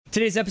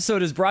Today's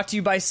episode is brought to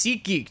you by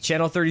SeatGeek,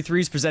 Channel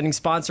 33's presenting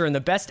sponsor and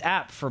the best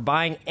app for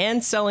buying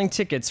and selling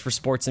tickets for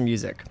sports and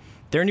music.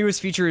 Their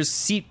newest feature is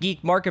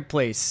SeatGeek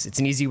Marketplace. It's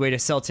an easy way to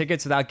sell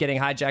tickets without getting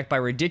hijacked by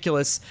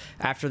ridiculous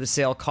after the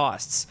sale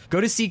costs. Go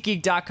to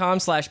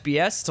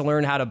SeatGeek.com/BS to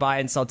learn how to buy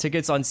and sell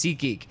tickets on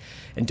SeatGeek.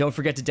 And don't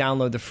forget to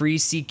download the free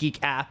SeatGeek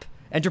app,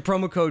 enter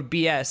promo code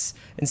BS,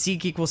 and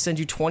SeatGeek will send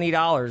you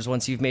 $20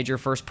 once you've made your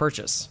first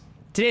purchase.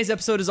 Today's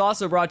episode is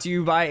also brought to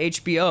you by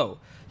HBO.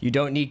 You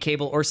don't need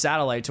cable or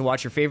satellite to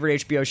watch your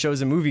favorite HBO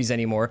shows and movies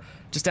anymore.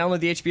 Just download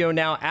the HBO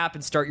Now app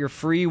and start your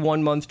free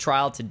 1-month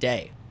trial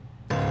today.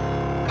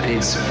 I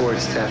need support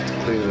staff to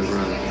clear the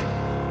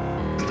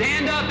room.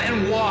 Stand up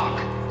and walk,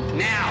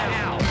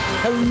 now.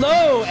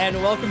 Hello, and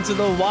welcome to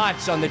The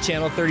Watch on the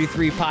Channel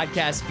 33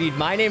 podcast feed.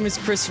 My name is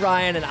Chris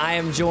Ryan, and I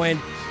am joined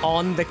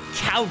on the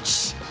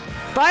couch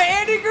by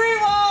Andy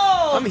Greenwald!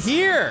 I'm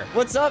here.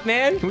 What's up,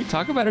 man? Can we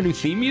talk about our new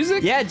theme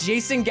music? Yeah,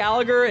 Jason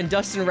Gallagher and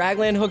Dustin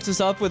Ragland hooked us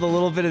up with a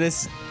little bit of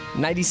this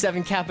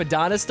 97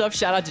 Capadonna stuff.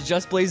 Shout out to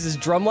Just Blaze's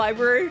drum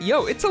library.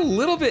 Yo, it's a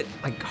little bit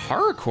like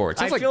horrorcore.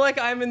 I feel like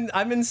I'm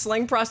in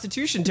slang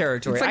prostitution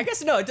territory. It's like I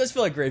guess no, it does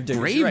feel like Gravediggers.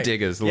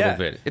 Gravediggers a little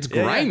bit. It's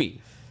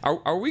grimy. Yeah.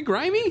 Are we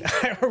grimy?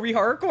 Are we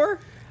hardcore?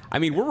 I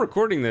mean, we're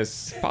recording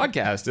this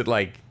podcast at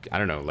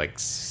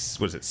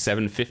what is it,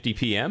 7:50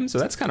 p.m.? So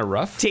that's kind of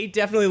rough. Tate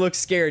definitely looks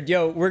scared.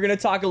 Yo, we're going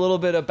to talk a little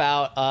bit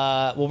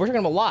about, we're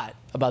talking a lot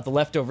about the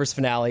Leftovers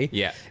finale.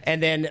 Yeah.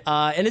 And then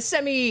in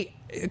a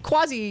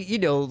quasi,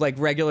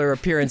 regular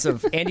appearance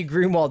of Andy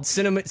Greenwald,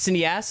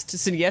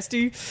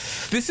 cineasti?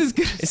 This is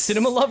good.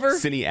 Cinema lover?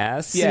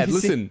 Cineast? Yeah,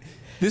 listen,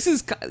 this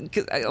is,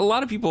 a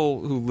lot of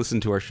people who listen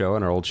to our show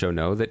and our old show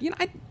know that,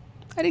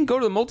 I didn't go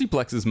to the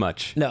multiplexes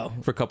much. No.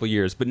 For a couple of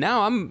years, but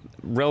now I'm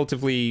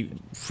relatively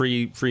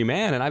free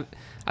man, and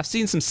I've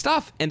seen some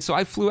stuff, and so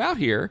I flew out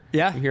here.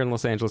 Yeah. I'm here in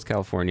Los Angeles,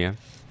 California,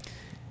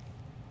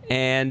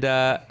 and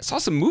saw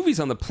some movies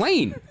on the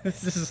plane.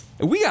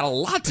 We got a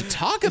lot to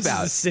talk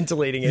about. This is a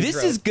scintillating intro.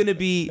 This is going to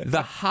be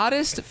the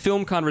hottest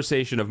film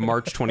conversation of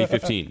March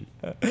 2015.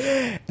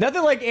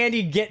 Nothing like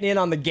Andy getting in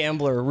on the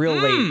Gambler real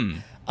late.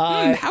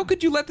 How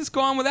could you let this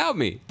go on without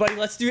me? Buddy,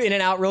 let's do In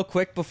and Out real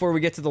quick before we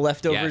get to the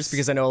Leftovers, Yes.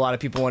 because I know a lot of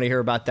people want to hear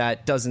about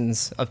that.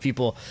 Dozens of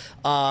people.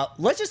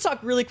 Let's just talk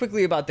really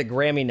quickly about the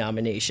Grammy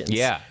nominations.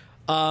 Yeah.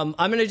 I'm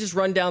going to just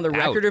run down the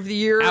record of the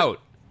year.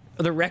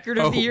 The record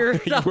of the year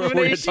nominations. We're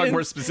going to talk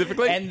more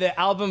specifically? And the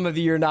album of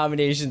the year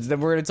nominations. Then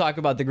we're going to talk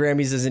about the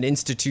Grammys as an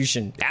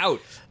institution.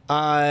 Out.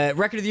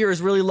 Record of the year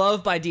is Really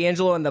Love by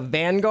D'Angelo and the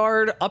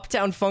Vanguard.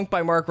 Uptown Funk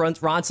by Mark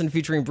Ronson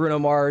featuring Bruno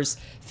Mars.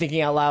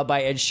 Thinking Out Loud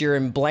by Ed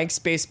Sheeran. Blank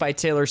Space by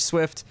Taylor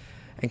Swift.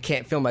 And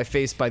Can't Feel My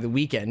Face by The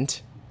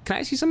Weeknd. Can I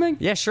ask you something?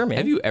 Yeah, sure, man.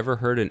 Have you ever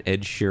heard an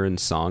Ed Sheeran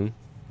song?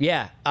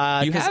 Yeah.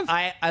 You have?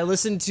 I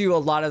listened to a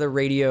lot of the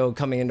radio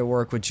coming into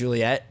work with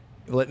Juliet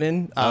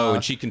Littman.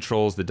 And she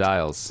controls the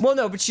dials. Well,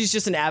 no, but she's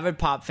just an avid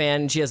pop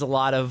fan. She has a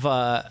lot of.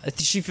 I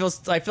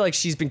feel like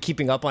she's been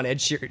keeping up on Ed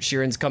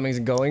Sheeran's comings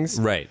and goings.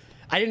 Right.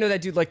 I didn't know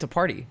that dude liked to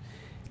party.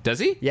 Does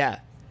he? Yeah.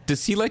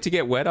 Does he like to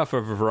get wet off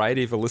of a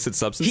variety of illicit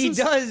substances?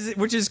 He does,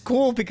 which is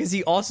cool because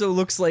he also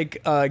looks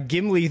like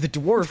Gimli the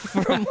dwarf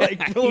from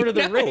Lord of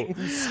the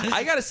Rings.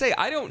 I gotta say,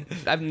 I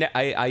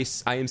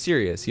am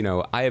serious.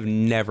 I have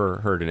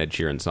never heard an Ed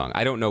Sheeran song.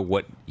 I don't know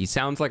what he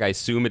sounds like. I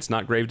assume it's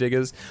not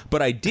Gravediggers,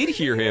 but I did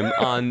hear him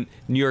on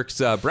New York's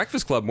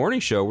Breakfast Club morning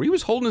show where he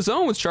was holding his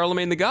own with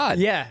Charlemagne the God.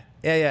 Yeah.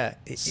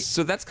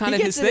 So that's kind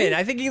He of gets his it thing. in.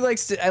 I think he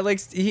likes to.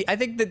 I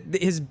think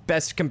that his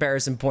best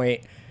comparison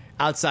point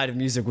outside of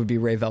music would be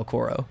Ray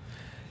Valcoro.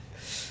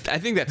 I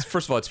think that's,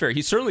 first of all, it's fair.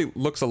 He certainly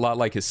looks a lot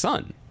like his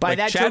son. By Like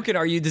that Chad- token,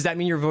 does that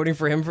mean you're voting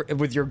for him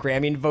with your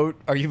Grammy vote?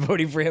 Are you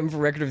voting for him for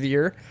Record of the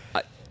Year?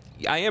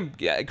 I am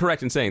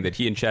correct in saying that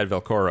he and Chad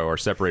Valcoro are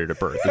separated at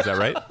birth. Is that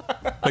right?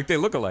 Like they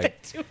look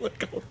alike. They do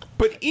look alike.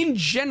 But in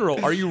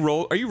general, are you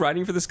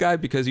writing for this guy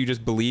because you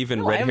just believe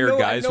in red-haired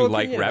guys who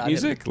like rap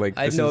music? Like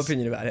I have no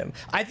opinion about him.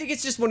 I think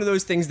it's just one of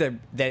those things that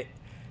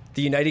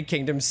the United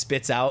Kingdom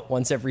spits out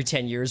once every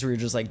 10 years, where you're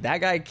just like, that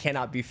guy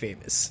cannot be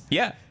famous.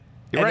 Yeah,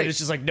 you're And right. then it's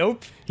just like,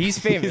 nope, he's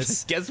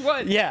famous. Guess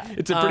what? Yeah.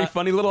 It's a pretty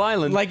funny little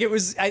island. Like it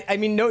was. I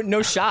mean,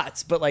 no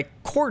shots, but like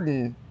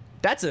Corden,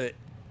 that's a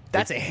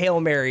Hail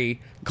Mary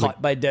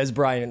caught by Des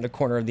Bryant in the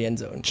corner of the end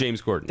zone.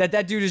 James Corden.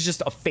 That dude is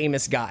just a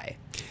famous guy.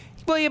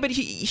 Well, yeah, but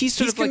he's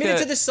sort He's of like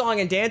committed to this song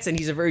and dance, and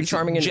he's a very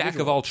charming individual.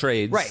 jack of all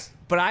trades. Right.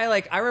 But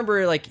I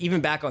remember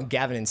even back on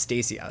Gavin and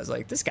Stacey, I was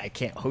like, this guy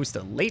can't host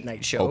a late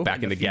night show. Oh,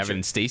 back in the future. Gavin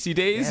and Stacey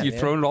days, Yeah, you've man.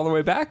 thrown it all the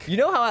way back. You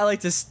know how I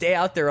like to stay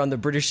out there on the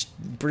British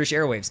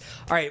airwaves.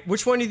 All right,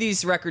 which one of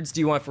these records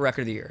do you want for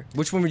Record of the Year?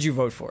 Which one would you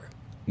vote for?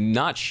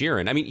 Not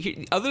Sheeran. I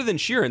mean, other than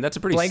Sheeran, that's a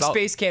pretty Blank solid.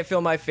 Space, Can't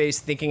Feel My Face,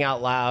 Thinking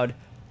Out Loud,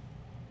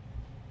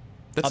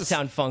 That's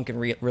Uptown Funk, and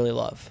Really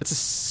Love. That's a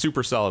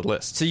super solid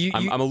list. So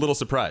I'm a little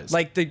surprised.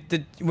 Like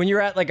the when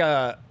you're at like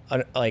a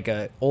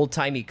old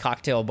timey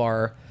cocktail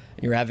bar,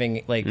 and you're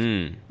having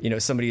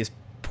somebody is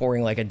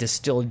pouring like a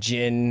distilled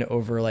gin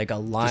over like a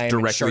lime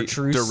and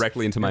chartreuse.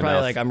 directly into you're my probably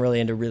mouth. like, I'm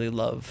really into Really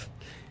Love.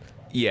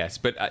 Yes,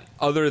 but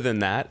other than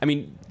that, I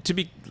mean,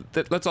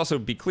 let's also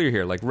be clear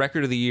here. Like,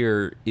 record of the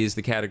year is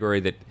the category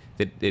that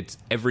it's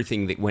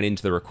everything that went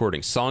into the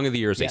recording. Song of the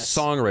year is Yes. a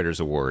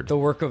songwriters award. The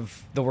work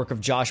of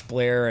Josh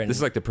Blair and This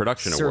is like the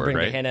production Serpent award,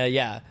 right? Gehenna,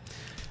 yeah.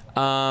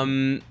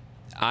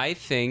 I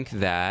think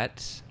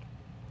that,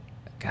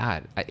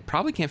 God, I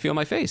probably can't feel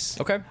my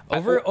face. Okay.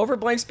 Over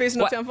Blank Space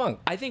and Well, Uptown Funk.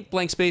 I think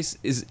Blank Space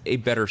is a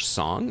better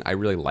song. I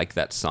really like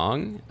that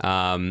song.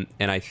 And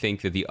I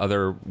think that the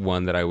other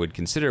one that I would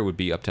consider would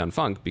be Uptown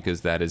Funk,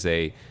 because that is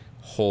a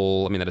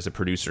that is a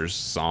producer's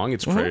song.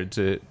 It's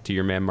credited to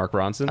your man, Mark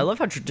Ronson. I love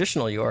how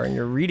traditional you are in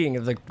your reading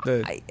of the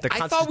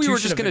I thought we were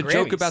just going to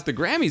joke about the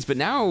Grammys, but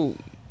now,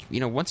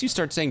 once you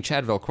start saying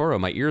Chad Velcoro,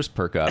 my ears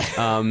perk up.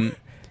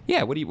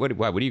 Yeah, what do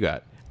you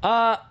got?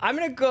 I'm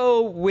going to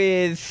go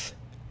with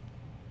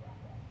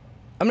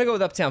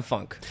Uptown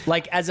Funk.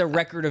 Like, as a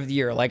record of the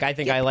year. Like, I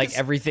think I like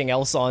everything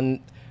else on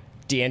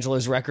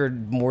D'Angelo's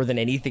record more than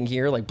anything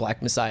here. Like,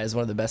 Black Messiah is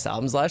one of the best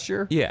albums last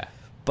year. Yeah.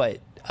 But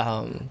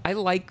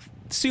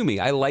sue me,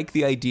 I like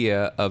the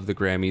idea of the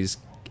Grammys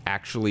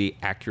actually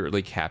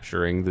accurately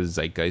capturing the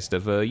zeitgeist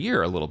of a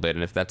year a little bit,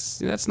 and if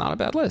that's not a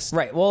bad list.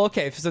 Right. Well,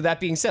 okay. So that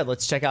being said,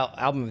 let's check out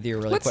Album of the Year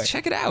really quick. Let's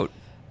check it out.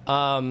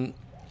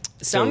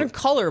 Sound and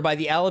Color by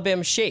the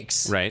Alabama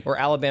Shakes. Right. Or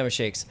Alabama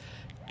Shakes.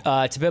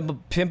 To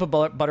Pimp a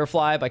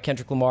Butterfly by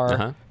Kendrick Lamar.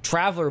 Uh-huh.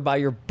 Traveler by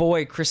your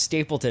boy Chris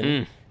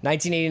Stapleton.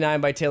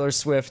 1989 by Taylor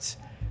Swift.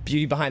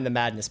 Beauty Behind the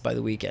Madness by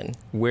The Weeknd.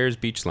 Where's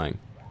Beach Slang?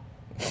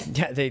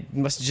 Yeah, they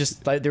must have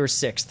just, they were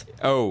sixth.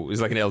 Oh,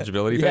 it's like an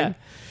eligibility Yeah.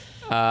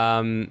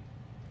 thing?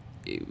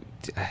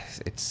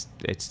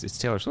 It's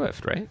Taylor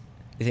Swift, right?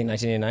 You think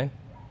 1989?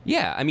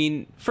 Yeah, I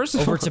mean, first of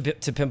all... Over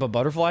to Pimp a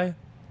Butterfly?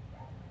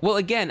 Well,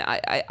 again,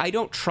 I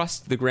don't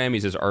trust the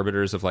Grammys as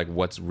arbiters of, like,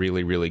 what's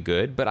really, really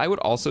good, but I would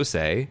also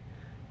say,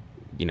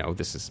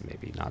 this is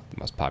maybe not the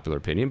most popular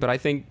opinion, but I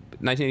think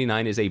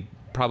 1989 is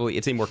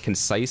it's a more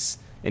concise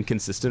and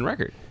consistent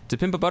record. To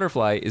Pimp a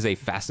Butterfly is a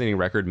fascinating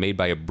record made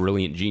by a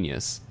brilliant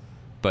genius,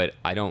 but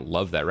I don't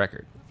love that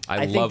record. I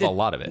think love that a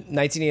lot of it.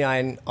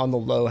 1989 on the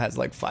low has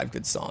like 5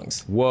 good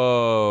songs.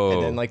 Whoa.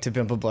 And then like To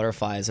Pimp a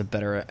Butterfly is a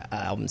better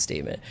album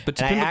statement.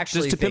 But And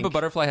does To Pimp a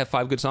Butterfly have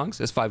 5 good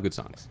songs? It's 5 good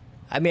songs.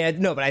 I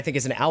mean, no, but I think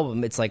as an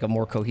album, it's like a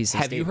more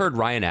cohesive Have you heard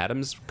Ryan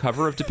Adams'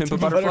 cover of To Pimp a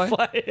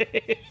Butterfly?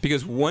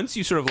 Because once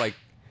you sort of like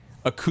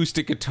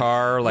acoustic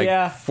guitar,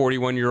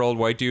 41-year-old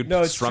white dude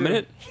strumming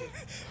it.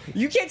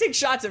 You can't take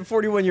shots at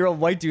 41-year-old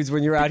white dudes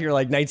when you're out here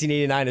like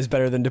 1989 is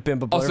better than To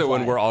Pimp a Butterfly. Also,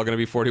 when we're all going to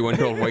be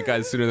 41-year-old white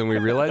guys sooner than we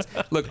realize.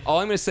 Look, all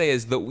I'm going to say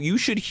is that you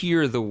should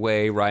hear the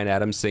way Ryan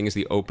Adams sings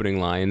the opening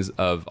lines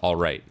of All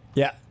Right.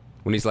 Yeah.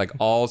 When he's like,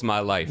 all's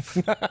my life.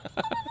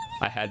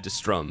 I had to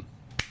strum.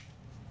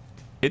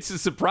 It's a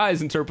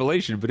surprise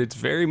interpolation, but it's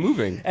very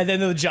moving. And then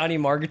the Johnny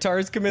Marr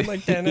guitars come in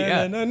like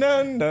Yeah, and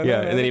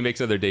then he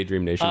makes another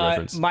Daydream Nation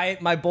reference.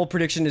 My bold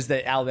prediction is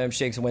that Alabama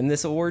Shakes win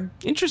this award.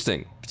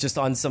 Interesting. Just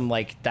on some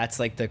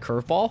that's like the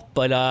curveball.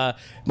 But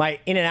my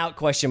in and out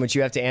question, which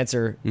you have to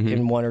answer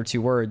in 1 or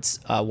 2 words.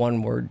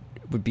 One word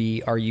would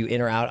be: are you in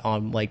or out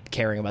on like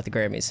caring about the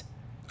Grammys?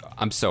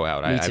 I'm so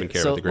out. I haven't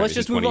cared So about the Grammys let's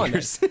just in 20 move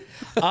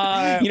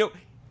on. years.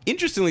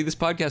 Interestingly, this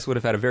podcast would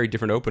have had a very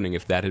different opening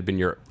if that had been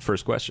your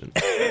first question.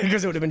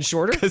 Because it would have been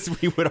shorter. Because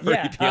we would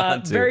already be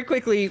on to. Very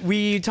quickly,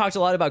 we talked a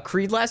lot about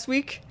Creed last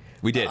week.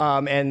 We did.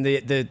 And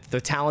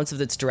the talents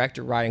of its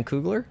director, Ryan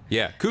Coogler.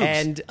 Yeah, Cougs.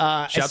 And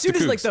Shouts as soon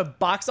to as like Cougs. the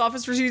box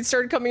office receipts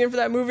started coming in for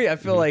that movie, I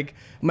feel like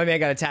my man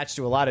got attached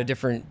to a lot of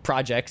different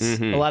projects,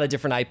 a lot of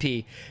different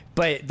IP.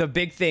 But the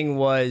big thing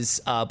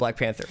was Black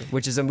Panther,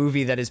 which is a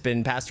movie that has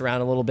been passed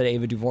around a little bit.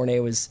 Ava DuVernay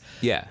was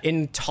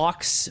in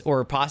talks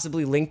or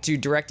possibly linked to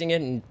directing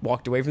it and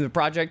walked away from the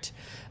project.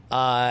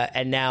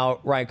 And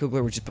now Ryan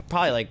Coogler, which is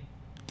probably like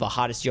the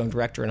hottest young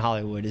director in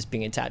Hollywood, is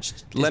being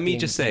attached. Let me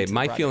just say,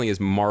 my feeling is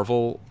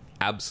Marvel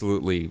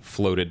absolutely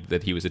floated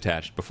that he was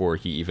attached before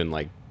he even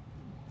like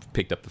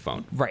picked up the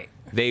phone. Right.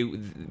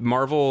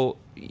 Marvel,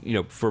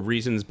 for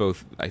reasons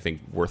both I think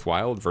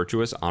worthwhile,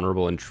 virtuous,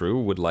 honorable, and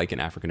true, would like an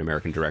African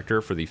American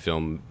director for the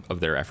film of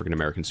their African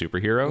American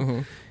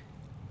superhero.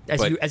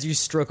 As you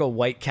stroke a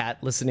white cat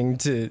listening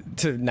to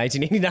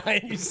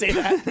 1989, you say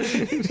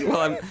that.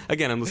 Well,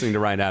 I'm listening to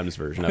Ryan Adams'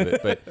 version of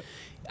it, but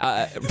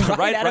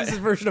Ryan Adams'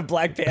 version of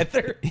Black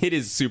Panther. It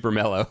is super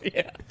mellow.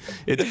 Yeah,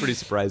 it's pretty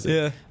surprising.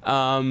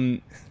 Yeah.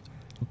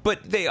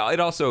 But it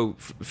also,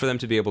 for them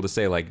to be able to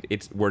say like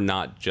they're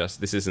not just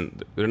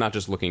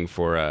looking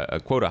for a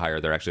quota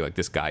hire. They're actually like,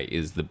 this guy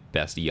is the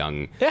best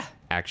young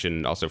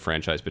action, also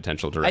franchise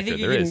potential director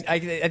there is. I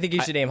think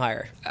you should aim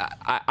higher.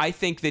 I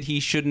think that he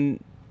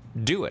shouldn't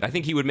do it. I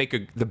think he would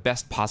make the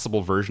best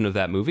possible version of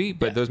that movie.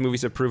 But those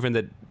movies have proven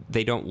that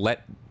they don't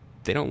let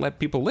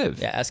people live.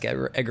 Yeah, ask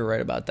Edgar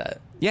Wright about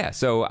that. Yeah,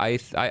 so I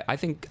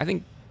think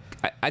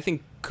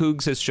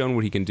Cougs has shown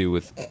what he can do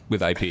with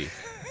IP.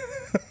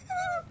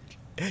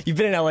 You've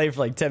been in LA for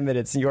like 10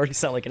 minutes and you already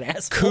sound like an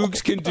asshole.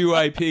 Cougs can do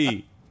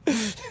IP.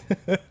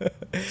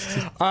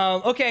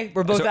 Okay,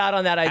 we're both So, out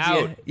on that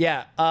idea. out.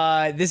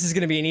 Yeah, this is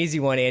going to be an easy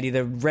one, Andy.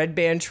 The Red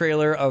Band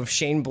trailer of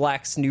Shane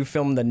Black's new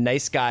film, The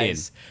Nice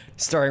Guys,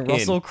 starring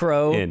Russell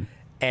Crowe In.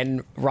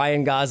 and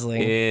Ryan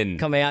Gosling, In.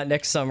 coming out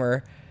next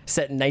summer,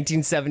 set in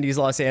 1970s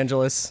Los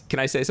Angeles. Can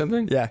I say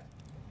something? Yeah.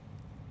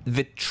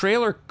 The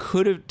trailer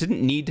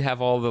didn't need to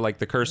have all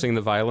the cursing,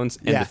 the violence,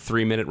 and Yeah. the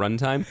 3-minute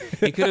runtime.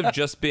 It could have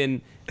just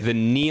been the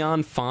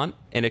neon font,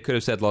 and it could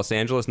have said Los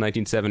Angeles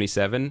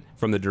 1977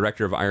 from the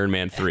director of Iron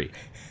Man 3.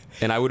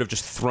 And I would have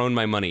just thrown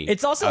my money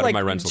It's also out like of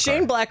my rental Shane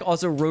car. Black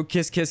also wrote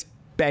Kiss Kiss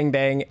Bang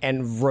Bang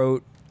and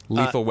wrote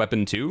Lethal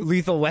Weapon 2?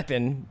 Lethal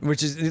Weapon,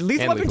 which is Lethal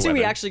And Weapon Lethal 2. He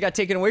Weapon. actually got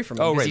taken away from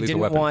him Oh, because right, he Lethal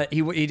didn't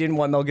Weapon. want he didn't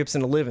want Mel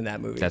Gibson to live in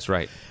that movie. That's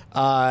right.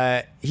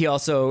 He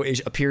also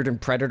appeared in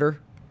Predator.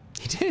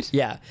 He did?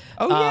 Yeah.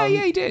 Oh,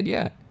 yeah, he did,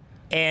 yeah.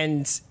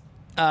 And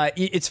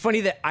it's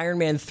funny that Iron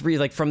Man 3,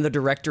 like from the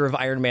director of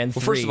Iron Man 3.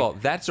 Well, first of all,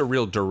 that's a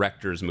real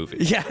director's movie.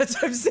 Yeah, that's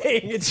what I'm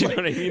saying. It's You like,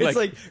 know what I mean? It's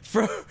Like-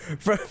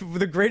 from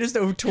the greatest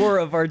auteur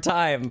of our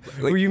time,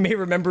 who you may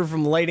remember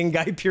from lighting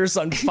Guy Pearce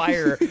on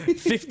fire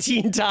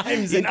 15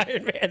 times in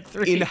Iron Man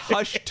 3. In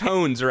hushed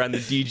tones around the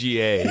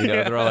DGA. You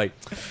know, they're all like,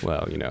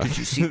 well, you know.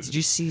 Did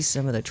you see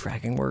some of the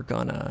tracking work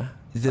on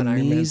The on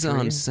Iron Man mise 3?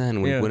 en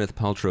scène when Yeah. Gwyneth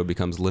Paltrow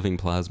becomes living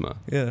plasma.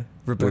 Yeah,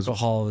 Rebecca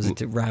Hall was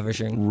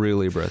ravishing.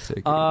 Really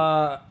breathtaking.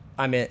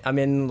 I'm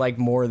in like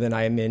more than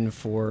I am in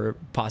for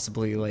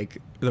possibly like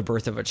the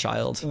birth of a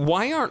child.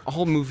 Why aren't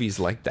all movies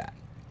like that?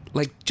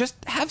 Like, just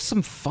have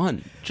some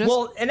fun. Just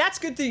Well, and that's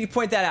good that you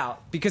point that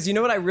out, because you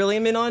know what I really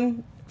am in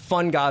on?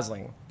 Fun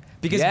Gosling.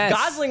 Because Yes.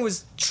 Gosling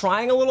was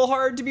trying a little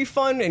hard to be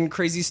fun in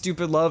Crazy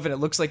Stupid Love, and it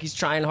looks like he's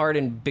trying hard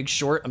in Big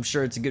Short. I'm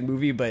sure it's a good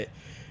movie, but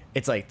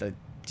it's like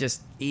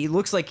he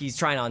looks like he's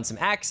trying on some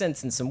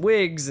accents and some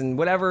wigs and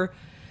whatever.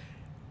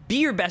 Be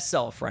your best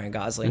self, Ryan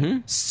Gosling. Mm-hmm.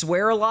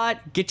 Swear a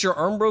lot, get your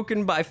arm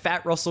broken by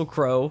fat Russell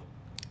Crowe,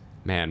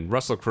 Man,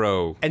 Russell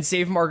Crowe. and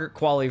save Margaret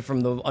Qualley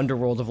from the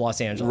underworld of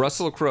Los Angeles.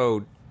 Russell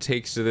Crowe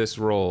takes to this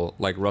role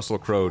like Russell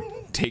Crowe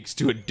takes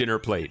to a dinner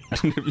plate.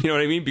 You know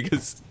what I mean?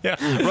 Because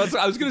Russell,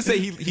 I was going to say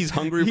he's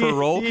hungry for a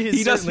role. he is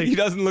He doesn't. certainly- He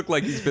doesn't look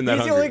like he's been that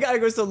He's the hungry. only guy who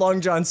goes to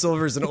Long John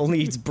Silver's and only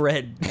eats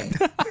bread.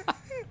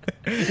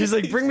 He's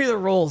like, bring me the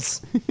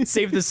rolls.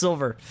 Save the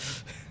silver.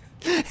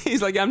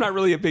 He's like, I'm not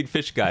really a big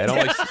fish guy. I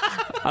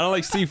don't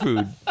like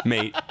seafood,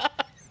 mate.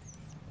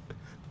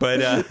 But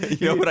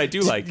you know what I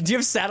do like? Do you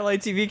have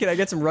satellite TV? Can I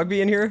get some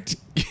rugby in here?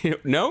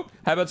 No?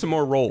 How about some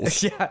more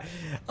rolls? Yeah.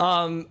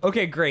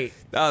 Okay, great.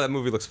 Oh, that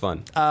movie looks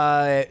fun.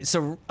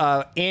 So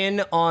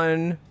in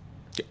on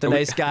The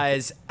Nice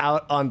Guys,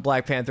 out on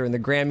Black Panther and the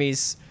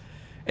Grammys.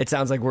 It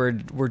sounds like we're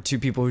two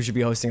people who should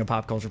be hosting a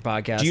pop culture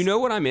podcast. Do you know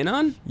what I'm in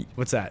on?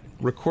 What's that?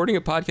 Recording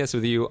a podcast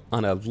with you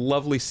on a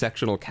lovely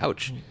sectional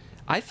couch.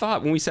 I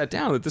thought when we sat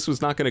down that this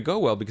was not going to go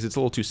well because it's a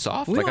little too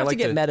soft. We don't I have like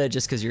to get meta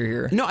just because you're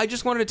here. No, I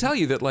just wanted to tell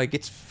you that like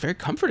it's very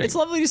comforting. It's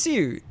lovely to see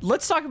you.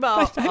 Let's talk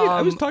about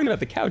I was talking about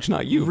the couch,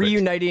 not you. but-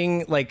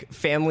 reuniting like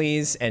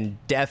families and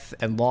death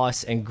and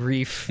loss and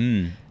grief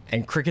and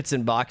crickets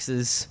in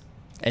boxes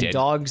and Dead.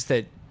 dogs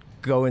that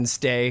go and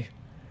stay.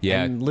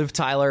 Yeah. And Liv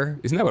Tyler.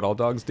 Isn't that what all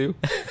dogs do?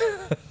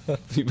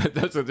 But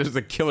there's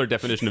a killer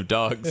definition of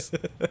dogs.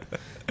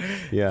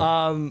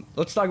 Yeah.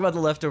 Let's talk about the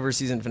Leftover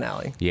season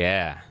finale.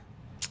 Yeah.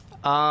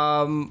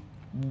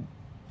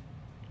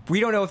 We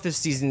don't know if this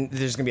season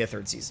there's going to be a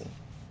third season.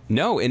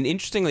 No, and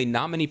interestingly,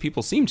 not many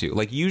people seem to.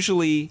 Like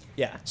usually,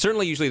 Yeah.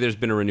 certainly usually there's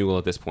been a renewal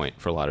at this point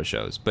for a lot of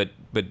shows. But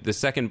the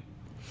second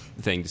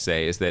thing to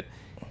say is that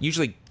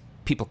usually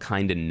people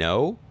kind of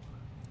know,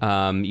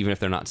 even if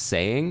they're not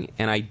saying.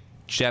 And I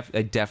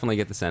definitely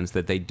get the sense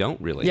that they don't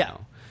really Yeah.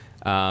 know.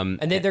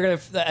 And then they're going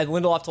to.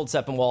 Lindelof told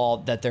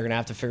Seppenwall that they're going to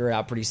have to figure it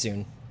out pretty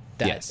soon.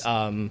 That, Yes.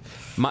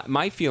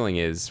 My feeling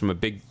is, from a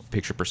big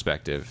picture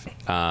perspective,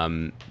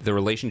 the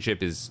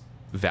relationship is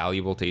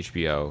valuable to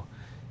HBO.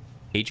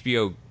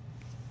 HBO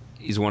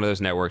is one of those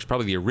networks,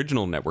 probably the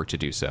original network to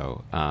do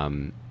so.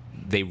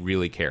 They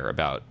really care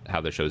about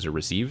how their shows are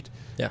received,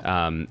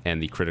 Yeah.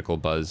 and the critical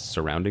buzz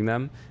surrounding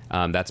them.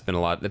 That's been a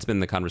lot. That's been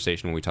the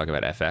conversation when we talk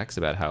about FX,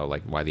 about how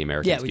like why the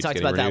Americans. Yeah, we keeps talked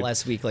getting about that renewed.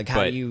 last week. Like, how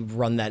But do you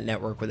run that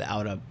network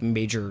without a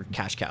major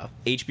cash cow?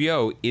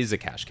 HBO is a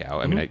cash cow.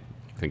 I mean, I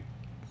think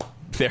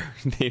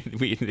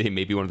they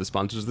may be one of the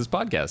sponsors of this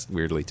podcast,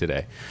 weirdly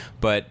today,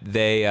 but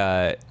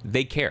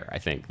they care. I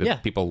think that Yeah.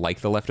 people like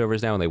The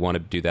Leftovers now, and they want to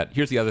do that.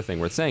 Here's the other thing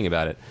worth saying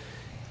about it: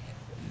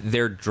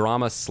 their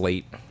drama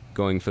slate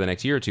going for the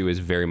next year or two is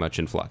very much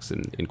in flux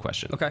and in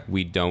question. Okay.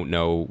 We don't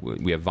know.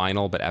 We have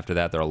Vinyl, but after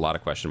that, there are a lot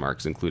of question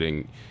marks,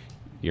 including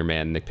your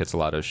man Nick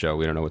Pizzolatto's show.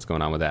 We don't know what's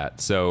going on with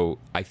that. So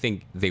I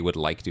think they would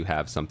like to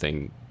have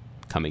something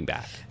coming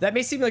back. That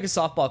may seem like a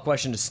softball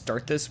question to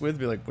start this with.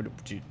 Be like,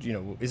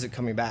 is it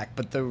coming back?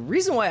 But the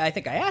reason why I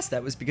think I asked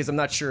that was because I'm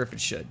not sure if it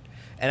should.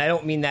 And I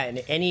don't mean that in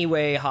any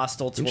way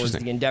hostile towards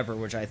Interesting. the endeavor,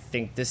 which I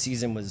think this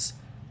season was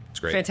It's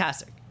great.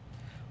 fantastic.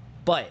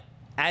 But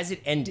as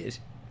it ended,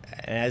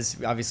 and as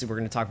obviously we're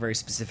going to talk very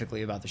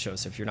specifically about the show,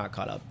 so if you're not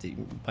caught up,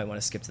 you might want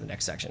to skip to the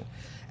next section.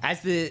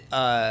 As the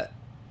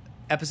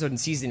episode and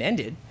season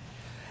ended,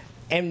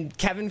 And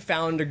Kevin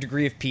found a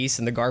degree of peace,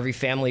 and the Garvey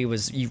family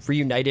was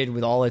reunited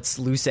with all its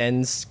loose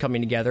ends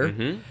coming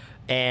together.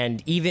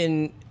 And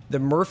even the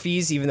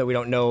Murphys, even though we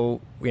don't know,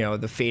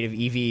 the fate of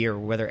Evie or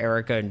whether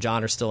Erica and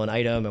John are still an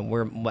item,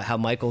 and how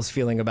Michael's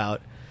feeling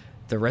about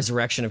the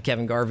resurrection of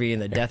Kevin Garvey and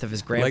the death of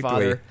his grandfather.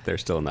 Like the way they're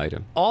still an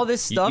item. All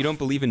this stuff. You don't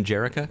believe in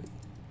Jerica?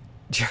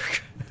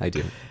 I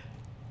do.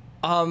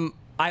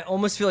 I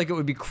almost feel like it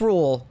would be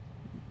cruel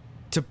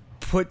to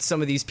put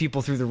some of these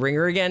people through the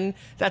ringer again.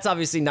 That's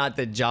obviously not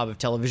the job of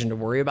television to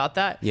worry about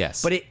that.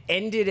 Yes. But it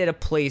ended at a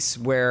place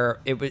where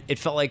it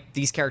felt like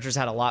these characters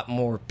had a lot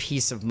more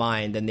peace of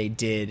mind than they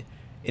did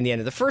in the end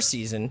of the first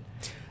season.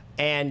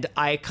 And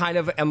I kind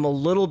of am a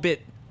little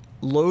bit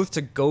loath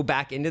to go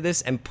back into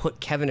this and put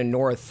Kevin and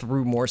Nora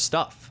through more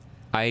stuff.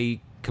 I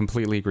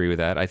completely agree with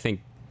that. I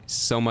think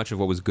so much of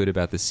what was good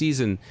about the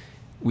season,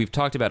 we've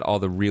talked about all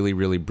the really,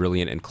 really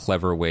brilliant and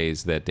clever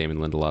ways that Damon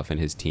Lindelof and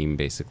his team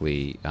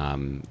basically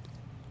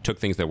took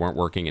things that weren't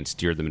working and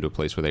steered them into a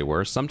place where they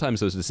were.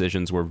 Sometimes those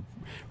decisions were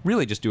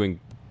really just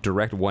doing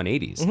direct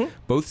 180s.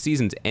 Both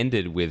seasons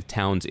ended with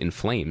towns in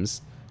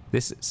flames.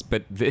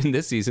 But in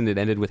this season, it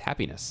ended with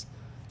happiness.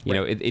 You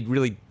know, it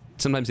really...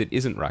 Sometimes it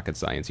isn't rocket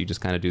science. You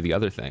just kind of do the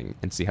other thing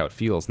and see how it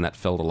feels. And that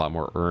felt a lot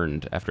more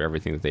earned after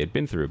everything that they had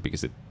been through,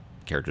 because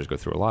characters go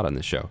through a lot on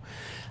this show.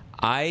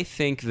 I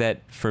think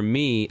that for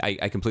me,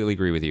 I completely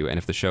agree with you. And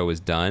if the show is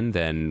done,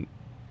 then,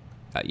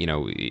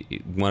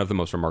 one of the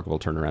most remarkable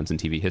turnarounds in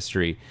TV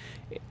history,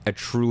 a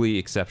truly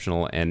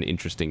exceptional and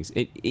interesting,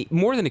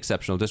 more than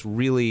exceptional, just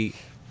really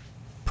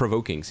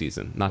provoking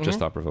season, not just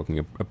thought-provoking,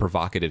 a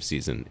provocative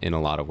season in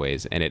a lot of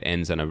ways. And it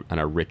ends on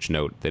a rich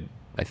note that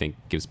I think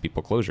gives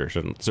people closure.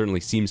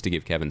 Certainly seems to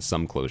give Kevin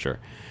some closure.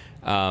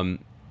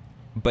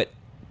 But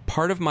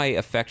part of my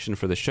affection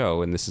for the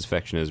show, and this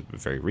affection is a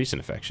very recent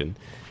affection,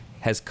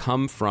 has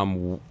come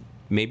from,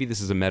 maybe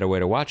this is a meta way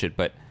to watch it,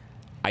 but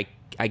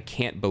I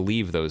can't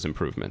believe those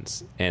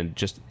improvements. And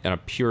just on a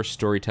pure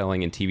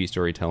storytelling and TV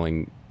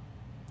storytelling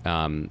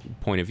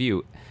point of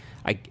view,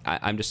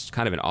 I'm just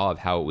kind of in awe of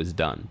how it was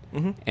done.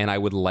 And I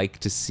would like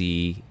to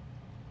see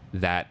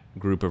that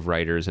group of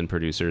writers and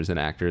producers and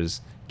actors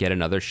get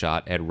another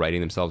shot at writing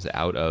themselves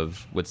out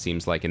of what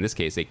seems like, in this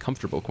case, a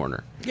comfortable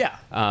corner. Yeah.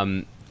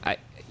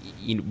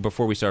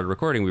 Before we started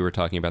recording, we were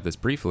talking about this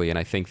briefly, and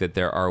I think that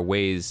there are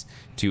ways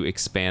to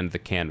expand the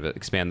canvas,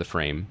 expand the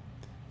frame,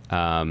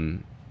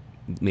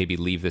 maybe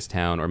leave this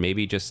town, or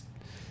maybe just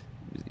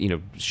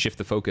shift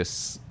the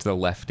focus to the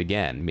left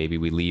again. Maybe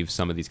we leave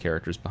some of these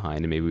characters behind,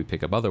 and maybe we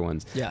pick up other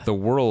ones. Yeah. The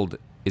world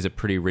is a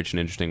pretty rich and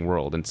interesting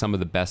world, and some of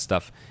the best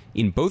stuff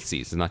in both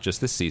seasons, not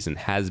just this season,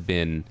 has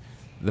been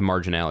the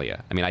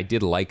marginalia. I mean, I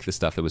did like the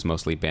stuff that was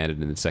mostly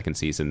abandoned in the second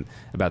season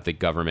about the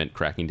government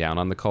cracking down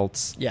on the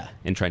cults,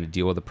 and trying to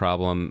deal with the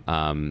problem.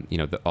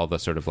 All the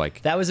sort of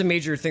like, that was a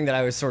major thing that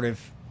I was sort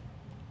of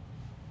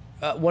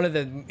one of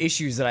the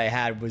issues that I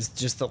had was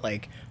just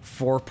that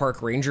 4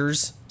 park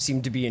rangers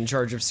seemed to be in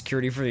charge of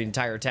security for the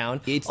entire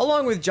town,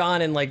 along with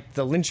John and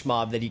the lynch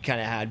mob that he kind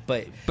of had.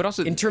 But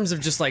also in terms of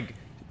just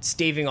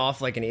staving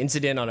off an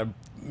incident on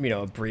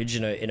a bridge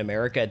in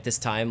America at this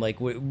time,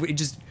 it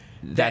just.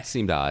 That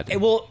seemed odd.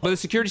 But the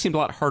security seemed a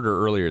lot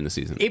harder earlier in the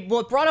season. It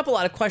brought up a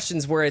lot of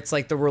questions where it's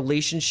the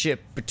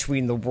relationship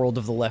between the world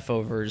of the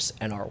leftovers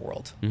and our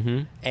world.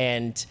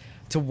 And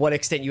to what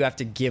extent you have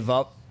to give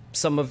up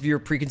some of your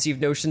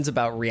preconceived notions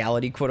about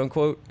reality, quote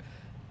unquote,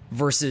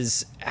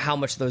 versus how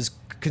much those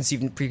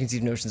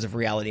preconceived notions of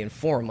reality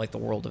inform the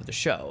world of the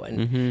show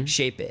and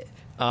shape it.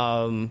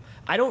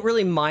 I don't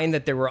really mind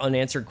that there were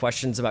unanswered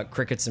questions about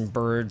crickets and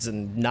birds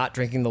and not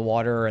drinking the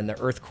water and the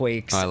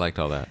earthquakes. I liked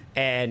all that.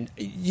 And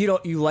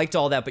you liked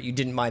all that, but you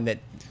didn't mind that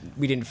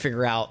we didn't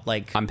figure out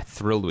I'm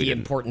thrilled we the didn't.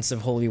 importance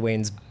of Holy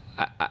Wayne's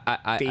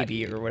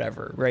baby or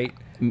whatever, right?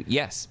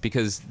 Yes,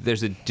 because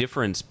there's a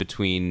difference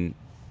between,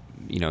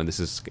 and this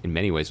is in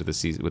many ways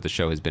what the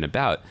show has been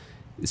about.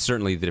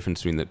 Certainly the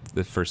difference between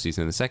the first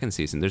season and the second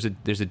season. There's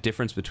a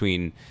difference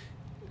between,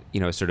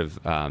 sort of.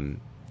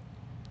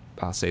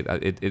 I'll say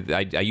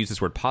I used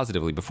this word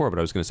positively before, but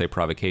I was going to say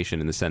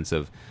provocation in the sense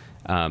of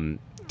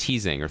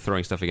teasing or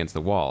throwing stuff against the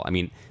wall. I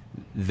mean,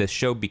 the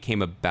show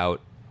became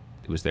about,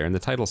 it was there in the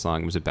title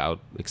song, it was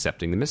about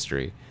accepting the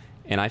mystery.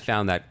 And I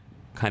found that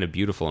kind of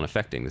beautiful and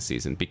affecting this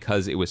season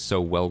because it was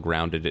so well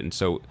grounded and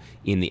so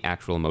in the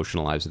actual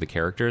emotional lives of the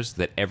characters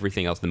that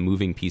everything else, the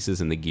moving pieces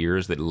and the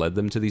gears that led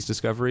them to these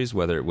discoveries,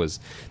 whether it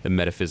was the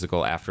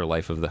metaphysical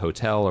afterlife of the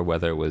hotel or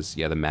whether it was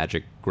the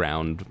magic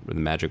ground or the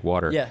magic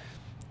water. Yeah.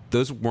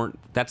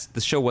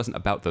 The show wasn't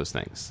about those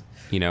things.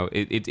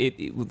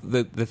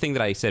 The thing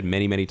that I said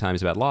many, many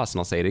times about Lost, and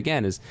I'll say it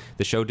again, is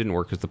the show didn't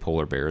work because the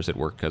polar bears. It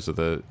worked because of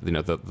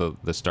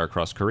the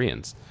star-crossed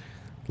Koreans.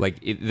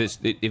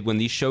 When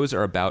these shows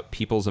are about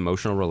people's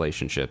emotional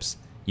relationships,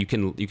 you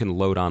can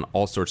load on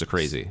all sorts of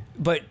crazy.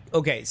 But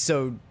okay,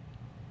 so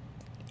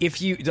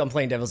I'm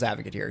playing devil's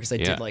advocate here because I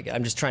did like it.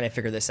 I'm just trying to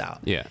figure this out.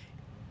 Yeah.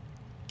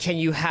 Can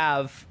you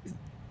have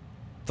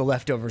the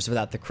leftovers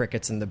without the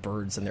crickets and the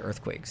birds and the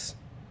earthquakes?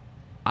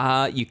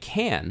 You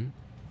can.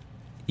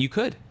 You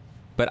could.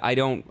 but I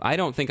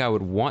don't think I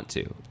would want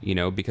to,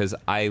 because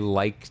I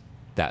like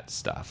that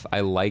stuff. I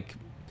like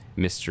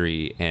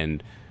mystery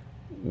and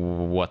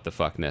what the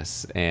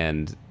fuckness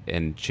and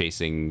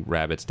chasing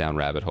rabbits down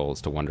rabbit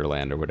holes to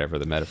Wonderland or whatever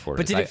the metaphor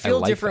But is. did it feel I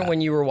like different that.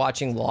 when you were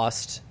watching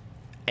Lost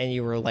and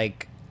you were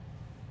like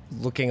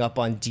looking up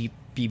on deep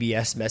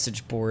BBS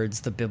message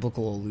boards the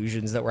biblical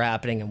allusions that were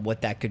happening and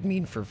what that could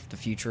mean for the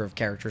future of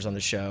characters on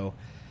the show?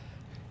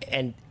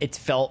 And it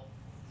felt,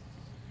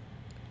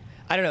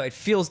 I don't know, it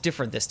feels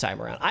different this time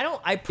around.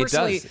 I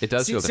personally... It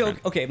does feel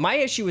different. Okay, my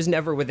issue was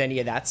never with any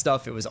of that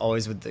stuff. It was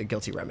always with the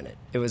Guilty Remnant.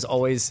 It was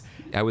always...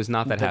 I was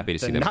not that happy to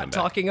see them come not back.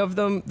 talking of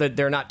them, that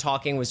they're not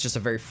talking was just a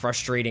very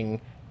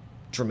frustrating,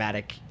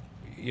 dramatic,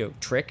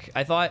 trick,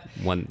 I thought.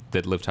 One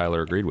that Liv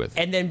Tyler agreed with.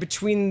 And then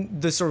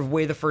between the sort of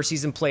way the first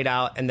season played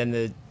out and then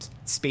the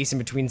space in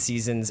between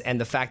seasons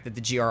and the fact that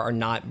the GR are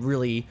not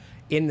really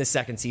in the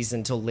second season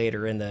until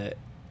later in the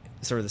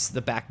sort of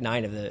the back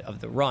nine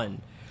of the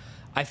run,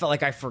 I felt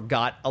like I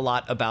forgot a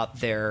lot about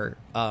their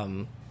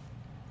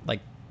like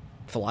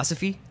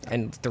philosophy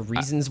and the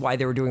reasons why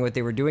they were doing what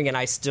they were doing. And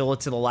I still,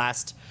 to the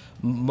last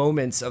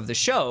moments of the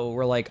show,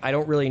 were like, I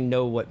don't really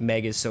know what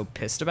Meg is so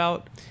pissed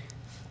about.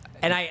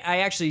 And I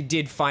actually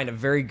did find a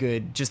very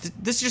good, just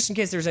in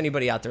case there's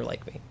anybody out there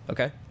like me,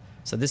 okay?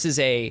 So this is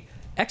a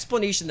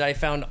explanation that I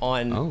found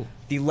on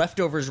the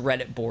Leftovers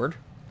Reddit board.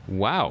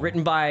 Wow.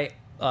 Written by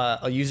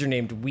a user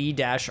named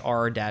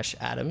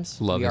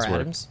we-r-adams. Love his work.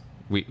 Adams.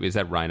 Is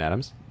that Ryan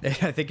Adams?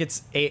 I think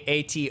it's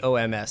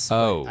ATOMS.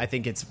 Oh. I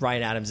think it's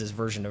Ryan Adams'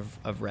 version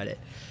of Reddit.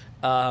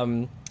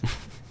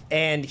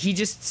 And he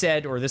just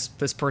said, or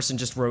this person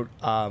just wrote,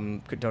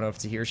 don't know if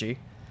it's a he or she,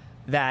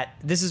 that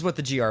this is what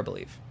the GR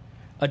believe.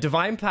 A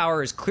divine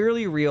power is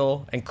clearly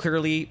real and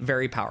clearly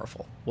very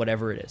powerful,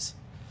 whatever it is.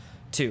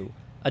 2,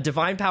 a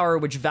divine power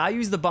which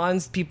values the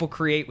bonds people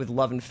create with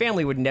love and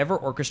family would never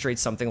orchestrate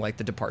something like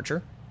the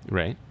departure.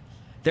 Right.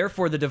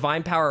 Therefore, the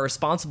divine power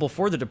responsible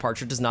for the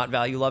departure does not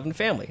value love and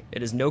family.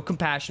 It has no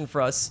compassion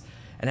for us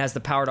and has the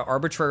power to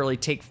arbitrarily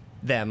take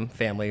them,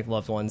 family,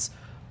 loved ones,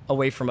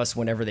 away from us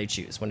whenever they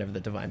choose, whenever the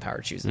divine power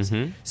chooses.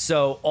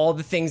 So all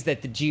the things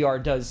that the GR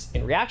does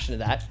in reaction to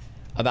that,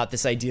 about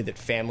this idea that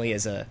family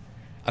is a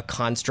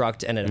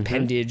construct and an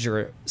appendage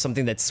or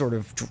something that's sort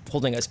of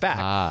holding us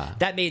back,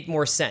 that made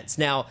more sense.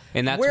 Now,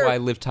 And that's why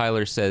Liv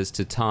Tyler says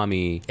to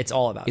Tommy, it's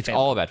all about family.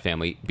 all about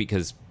family,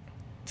 because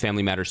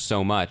family matters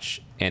so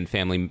much, and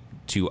family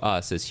to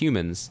us as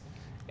humans,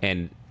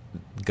 and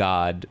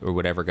God, or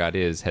whatever God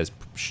is, has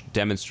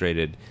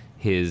demonstrated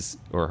his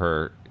or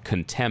her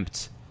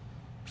contempt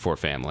for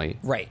family.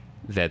 Right.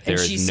 That there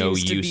and she is no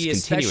seems use to be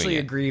continuing especially it.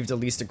 aggrieved, at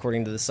least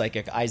according to the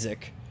psychic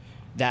Isaac,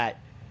 that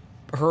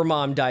her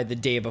mom died the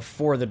day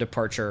before the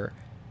departure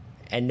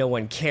and no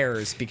one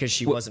cares because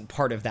she wasn't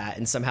part of that,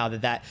 and somehow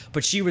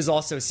but she was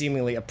also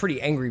seemingly a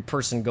pretty angry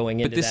person going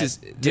into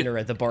dinner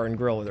at the bar and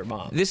grill with her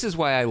mom. This is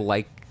why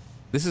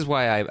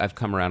I've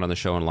come around on the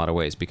show in a lot of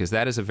ways, because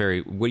that is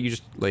what you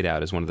just laid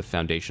out is one of the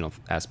foundational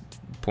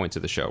points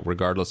of the show,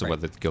 regardless of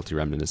whether the Guilty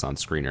Remnant is on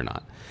screen or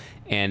not.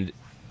 And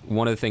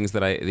one of the things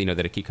that I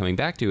keep coming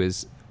back to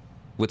is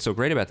what's so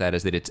great about that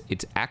is that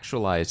it's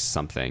actualized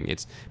something.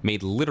 It's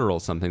made literal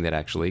something that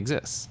actually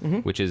exists,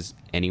 which is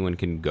anyone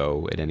can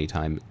go at any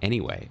time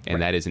anyway.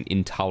 And that is an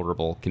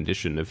intolerable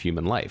condition of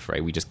human life,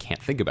 right? We just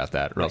can't think about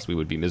that, or else we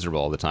would be miserable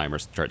all the time or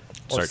start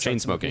chain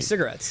smoking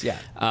cigarettes. Yeah.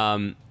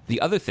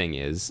 The other thing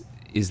is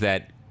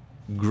that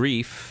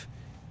grief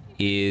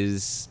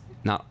is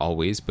not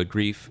always, but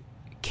grief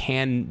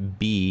can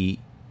be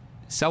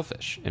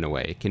selfish in a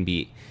way.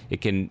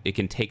 It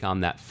can take on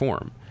that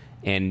form,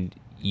 and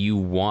you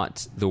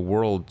want the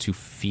world to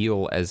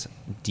feel as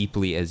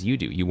deeply as you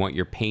do. You want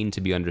your pain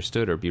to be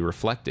understood or be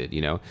reflected.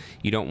 You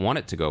don't want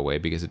it to go away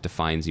because it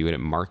defines you and it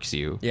marks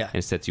you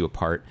and sets you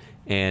apart.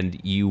 And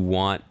you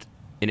want,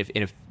 and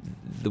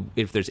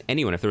if there's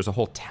anyone, if there's a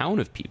whole town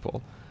of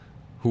people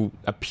who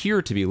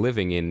appear to be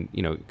living in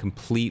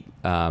complete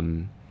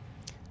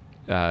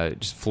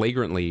just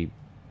flagrantly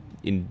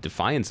in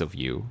defiance of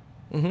you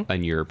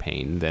and your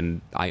pain,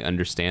 then I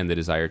understand the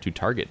desire to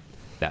target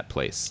that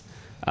place.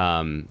 I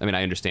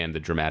understand the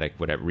dramatic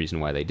whatever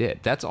reason why they did.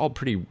 That's all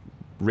pretty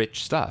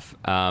rich stuff.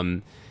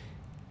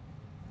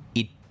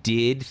 It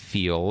did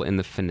feel in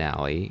the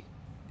finale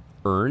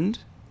earned,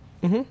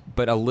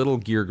 but a little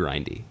gear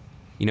grindy,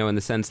 in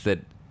the sense that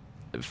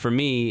for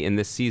me in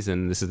this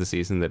season, this is the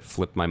season that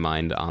flipped my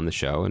mind on the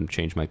show and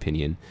changed my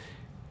opinion.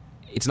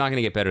 It's not going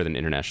to get better than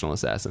International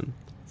Assassin.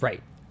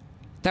 Right.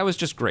 That was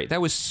just great.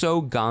 That was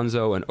so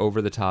gonzo and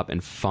over the top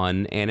and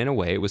fun, and in a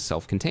way it was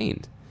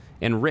self-contained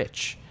and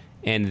rich.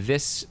 And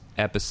this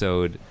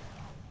episode,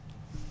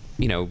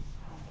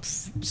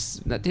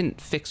 that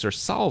didn't fix or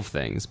solve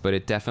things, but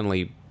it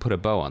definitely put a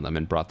bow on them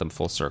and brought them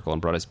full circle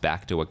and brought us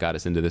back to what got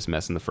us into this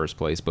mess in the first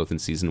place, both in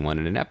season 1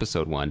 and in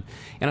episode 1.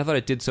 And I thought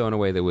it did so in a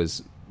way that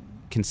was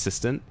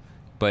consistent,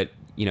 but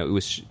it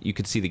was, you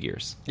could see the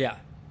gears. Yeah.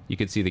 You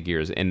could see the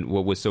gears. And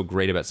what was so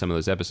great about some of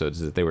those episodes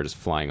is that they were just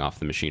flying off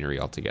the machinery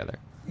altogether.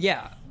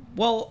 Yeah.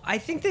 Well, I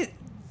think that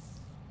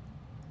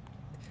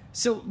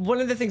So one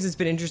of the things that's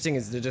been interesting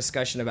is the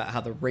discussion about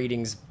how the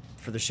ratings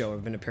for the show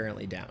have been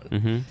apparently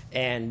down.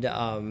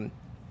 And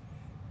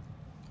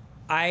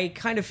I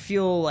kind of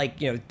feel like,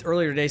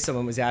 earlier today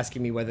someone was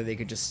asking me whether they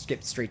could just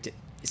skip straight to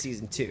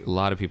season 2. A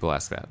lot of people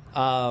ask that.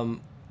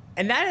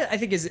 And that, I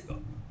think, is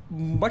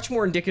much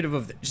more indicative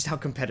of just how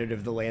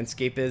competitive the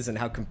landscape is and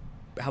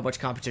how much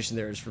competition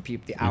there is for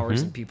people, the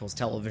hours in people's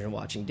television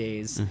watching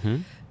days.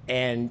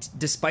 And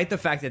despite the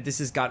fact that this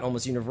has gotten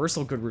almost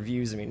universal good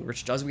reviews, I mean,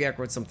 Rich Duswiak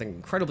wrote something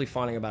incredibly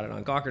fawning about it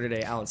on Gawker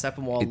today. Alan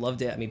Sepinwall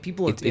loved it. I mean,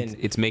 people have been...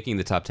 It's making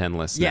the top 10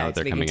 lists now that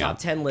they're coming out.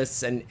 It's making top 10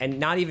 lists and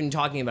not even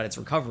talking about its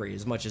recovery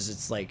as much as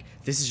it's like,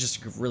 this is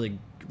just a really,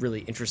 really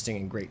interesting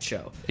and great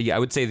show. Yeah, I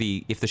would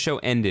say if the show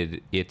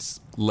ended,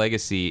 its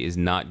legacy is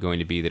not going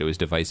to be that it was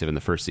divisive in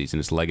the first season.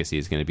 Its legacy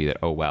is going to be that,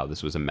 oh, wow,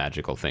 this was a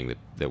magical thing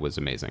that was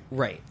amazing.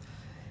 Right.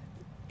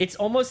 It's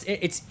almost...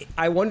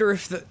 I wonder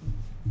if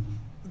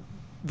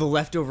the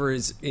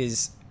Leftovers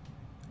is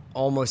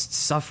almost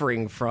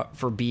suffering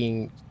for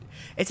being...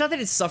 It's not that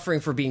it's suffering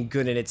for being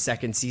good in its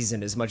second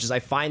season as much as I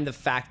find the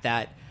fact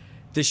that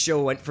the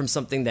show went from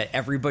something that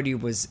everybody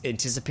was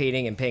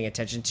anticipating and paying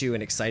attention to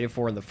and excited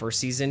for in the first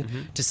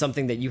season to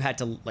something that you had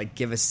to like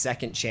give a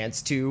second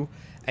chance to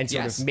and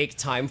sort of make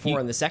time for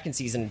in the second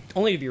season,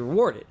 only to be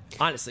rewarded,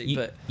 honestly.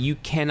 But you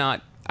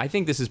cannot... I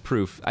think this is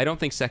proof. I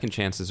don't think second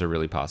chances are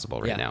really possible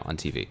right now on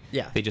TV.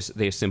 Yeah.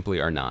 They simply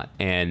are not.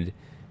 And...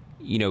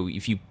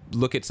 if you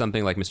look at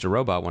something like Mr.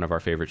 Robot, one of our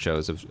favorite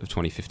shows of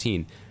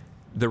 2015,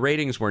 the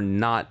ratings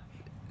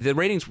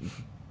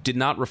did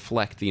not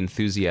reflect the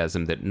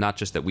enthusiasm that not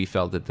just that we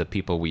felt, that the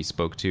people we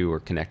spoke to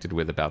or connected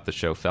with about the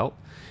show felt.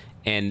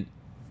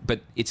 But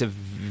it's a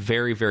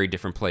very, very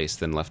different place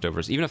than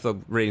Leftovers. Even if the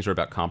ratings were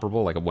about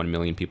comparable, like 1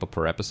 million people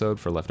per episode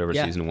for Leftovers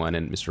season 1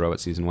 and Mr.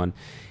 Robot season 1,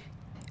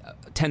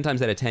 10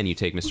 times out of 10 you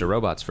take Mr.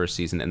 Robot's first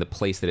season and the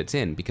place that it's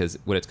in, because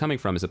what it's coming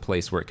from is a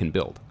place where it can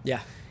build. yeah.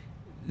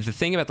 The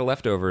thing about The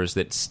Leftovers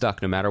that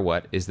stuck no matter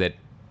what is that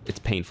it's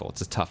painful.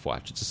 It's a tough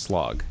watch. It's a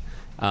slog.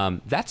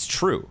 That's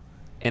true.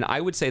 And I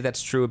would say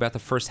that's true about the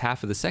first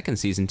half of the second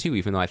season, too,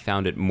 even though I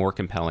found it more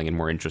compelling and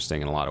more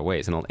interesting in a lot of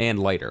ways and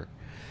lighter.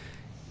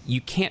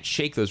 You can't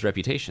shake those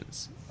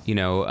reputations.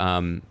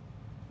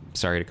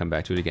 Sorry to come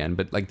back to it again,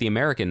 but like the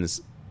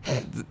Americans,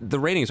 the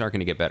ratings aren't going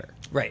to get better.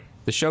 Right.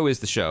 The show is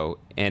the show,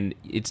 and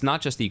it's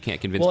not just that you can't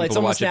convince people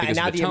to watch it because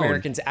now of the the tone.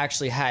 Americans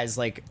actually has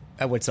like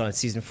what's on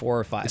season 4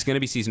 or 5. It's going to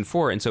be season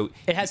 4, and so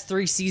it has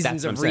 3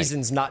 seasons of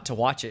reasons not to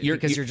watch it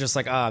because you're just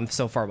like, oh, I'm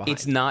so far behind.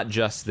 It's not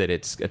just that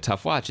it's a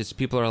tough watch. It's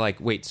people are like,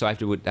 wait, so I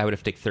would have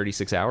to take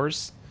 36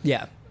 hours,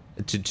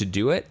 to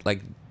do it.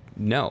 Like,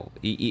 no.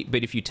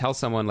 But if you tell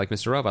someone like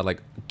Mr. Robot,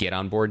 like, get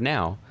on board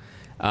now.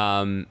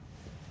 I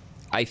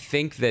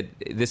think that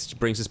this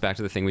brings us back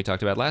to the thing we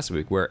talked about last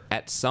week, where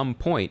at some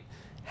point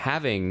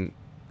having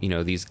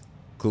these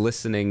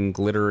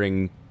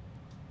glittering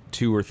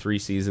 2 or 3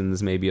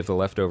 seasons maybe of The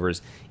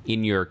Leftovers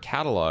in your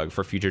catalog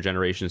for future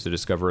generations to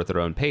discover at their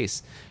own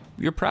pace,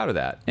 you're proud of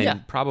that,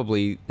 and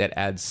probably that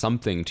adds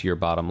something to your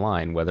bottom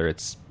line, whether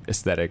it's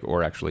aesthetic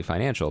or actually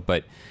financial.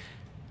 But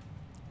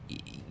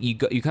you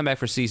come back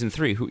for season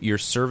 3, you're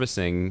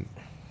servicing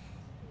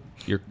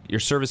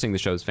the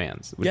show's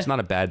fans, which is not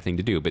a bad thing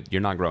to do, but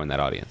you're not growing that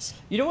audience.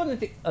 One of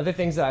the other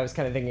things that I was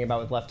kind of thinking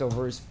about with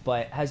Leftovers,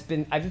 but I've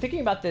been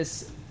thinking about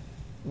this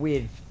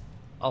with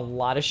a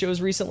lot of shows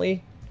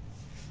recently.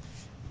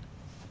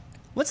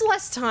 What's the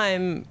last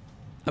time...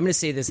 I'm going to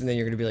say this, and then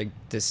you're going to be like,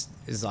 this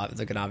is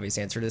like an obvious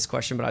answer to this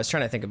question, but I was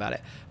trying to think about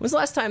it. When's the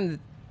last time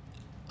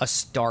a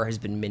star has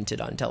been minted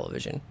on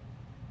television?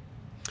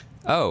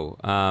 Oh,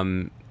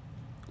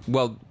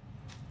 well,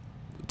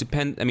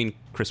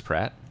 Chris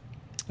Pratt.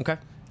 Okay.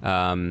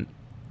 But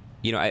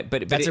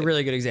that's a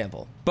really good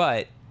example.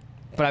 But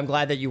I'm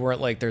glad that you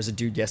weren't like, there's a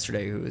dude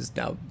yesterday who is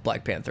now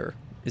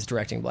is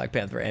directing Black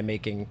Panther and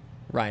making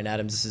Ryan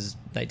Adams'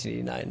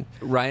 1989.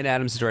 Ryan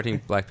Adams is directing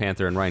Black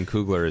Panther, and Ryan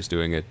Coogler is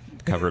doing a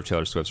cover of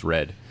Taylor Swift's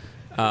Red.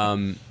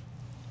 That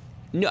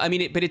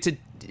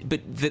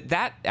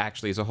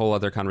actually is a whole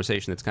other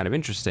conversation that's kind of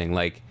interesting.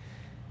 Like,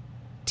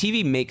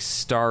 TV makes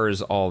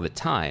stars all the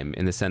time,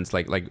 in the sense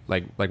like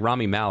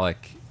Rami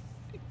Malek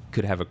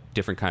could have a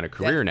different kind of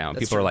career now. And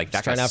people are like,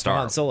 that guy's a star.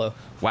 Han Solo.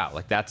 Wow,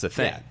 like that's a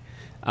thing.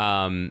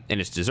 And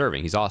it's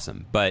deserving. He's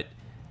awesome. But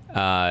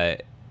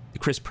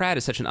Chris Pratt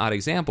is such an odd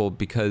example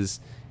because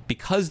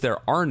there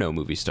are no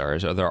movie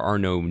stars, or there are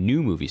no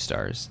new movie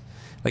stars.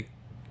 Like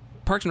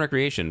Parks and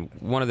Recreation,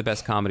 one of the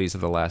best comedies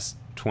of the last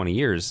 20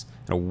 years,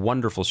 and a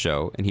wonderful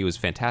show, and he was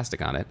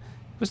fantastic on it.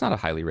 It was not a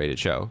highly rated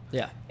show.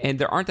 Yeah. And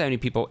there aren't that many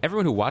people.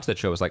 Everyone who watched that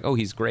show was like, oh,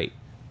 he's great.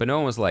 But no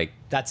one was like,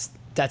 that's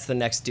the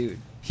next dude.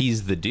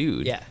 He's the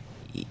dude. Yeah.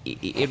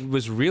 It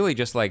was really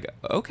just like,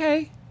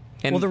 okay.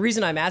 And well, the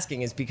reason I'm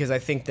asking is because I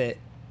think that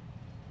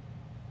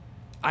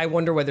I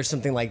wonder whether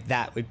something like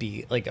that would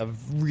be like a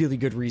really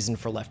good reason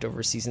for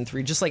Leftovers season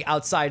 3, just like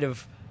outside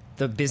of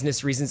the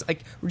business reasons.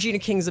 Like, Regina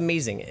King's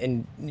amazing,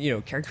 and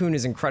Carrie Coon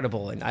is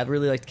incredible, and I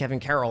really liked Kevin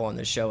Carroll on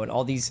the show, and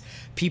all these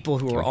people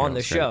who are on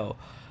the show.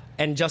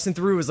 And Justin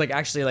Theroux was like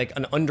actually like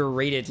an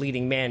underrated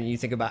leading man, and you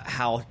think about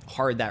how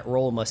hard that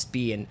role must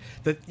be, and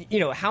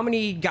how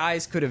many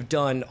guys could have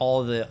done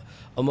all the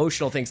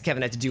emotional things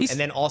Kevin had to do, and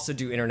then also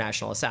do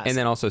International Assassin, and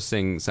then also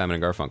sing Simon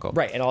and Garfunkel,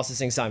 right? And also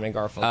sing Simon and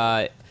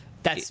Garfunkel.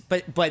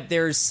 But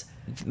there's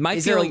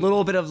there a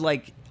little bit of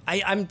like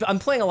I'm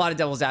playing a lot of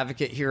devil's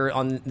advocate here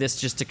on this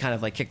just to kind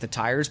of like kick the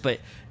tires, but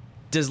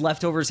does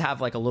Leftovers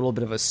have like a little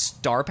bit of a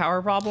star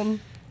power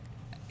problem?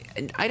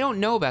 I don't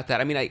know about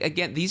that. I mean,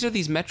 again, these are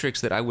these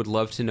metrics that I would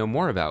love to know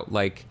more about.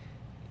 Like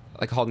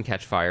 *Halt and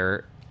Catch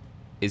Fire*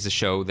 is a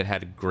show that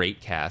had a great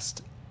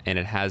cast, and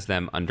it has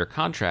them under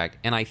contract.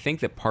 And I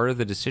think that part of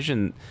the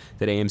decision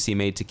that AMC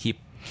made to keep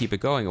it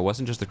going, it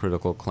wasn't just the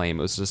critical acclaim.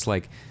 It was just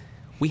like,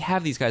 we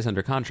have these guys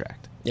under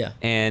contract. Yeah.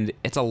 And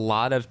it's a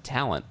lot of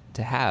talent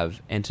to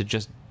have, and to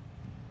just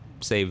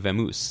say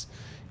vamoose.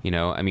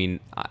 I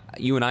mean,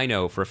 you and I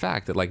know for a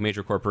fact that like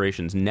major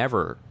corporations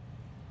never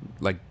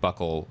like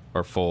buckle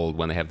or fold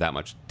when they have that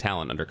much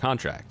talent under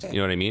contract. You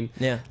know what I mean?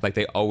 Yeah. Like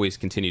they always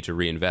continue to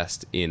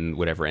reinvest in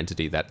whatever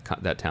entity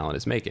that talent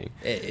is making.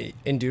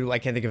 And dude, I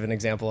can't think of an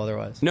example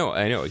otherwise. No,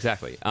 I know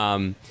exactly.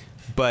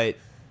 But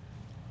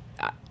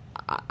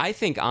I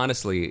think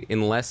honestly,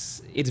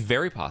 unless it's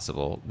very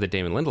possible that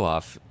Damon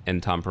Lindelof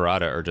and Tom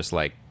Perrotta are just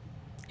like,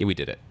 yeah, we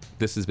did it.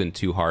 This has been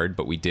too hard,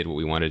 but we did what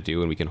we wanted to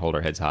do, and we can hold our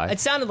heads high. It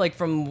sounded like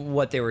from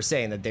what they were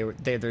saying that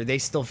they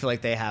still feel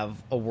like they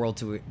have a world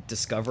to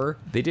discover.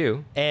 They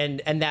do, and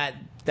that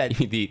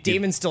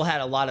Damon still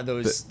had a lot of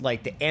those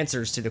like the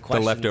answers to the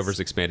questions. The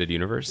Leftovers expanded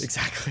universe,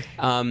 exactly.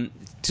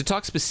 To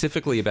talk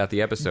specifically about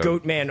the episode,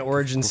 Goatman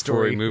origin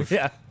story. We move,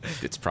 yeah,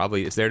 it's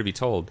there to be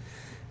told.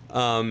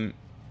 I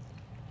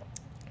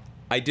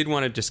did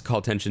want to just call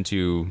attention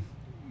to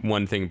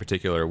one thing in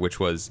particular, which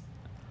was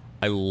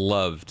I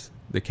loved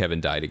that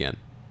Kevin died again.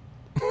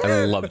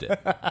 I loved it.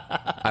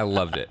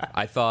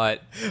 I thought,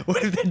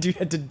 what if that dude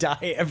had to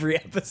die every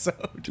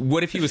episode?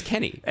 What if he was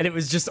Kenny? And it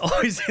was just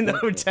always in the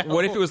hotel?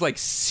 What if it was like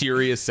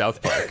serious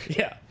South Park?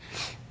 Yeah.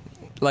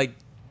 Like,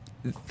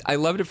 I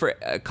loved it for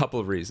a couple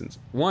of reasons.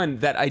 One,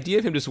 that idea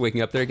of him just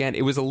waking up there again,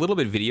 it was a little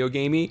bit video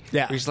gamey.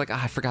 Yeah. He's like,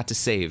 I forgot to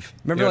save.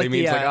 Remember, you know like what I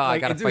mean? the, It's like, I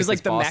gotta it fight was like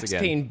this the boss Max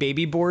again. Payne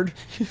baby board.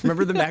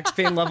 Remember the Max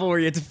Payne level where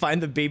you had to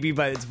find the baby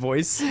by its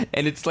voice?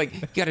 And it's like,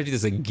 you gotta do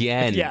this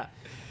again. Yeah.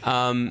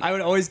 I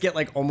would always get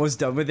like almost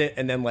done with it,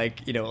 and then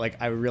like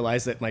I would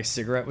realize that my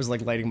cigarette was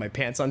like lighting my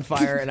pants on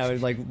fire, and I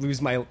would like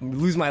lose my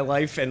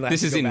life. And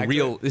this is in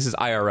real. This is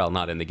IRL,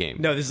 not in the game.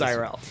 No, this is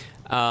IRL.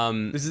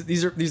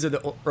 These are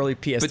the early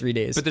PS3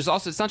 days. But there's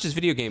also, it's not just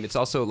video game. It's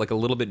also like a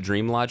little bit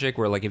dream logic,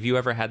 where like if you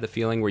ever had the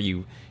feeling where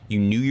you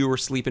knew you were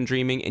sleep and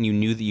dreaming, and you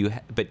knew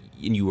that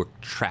you were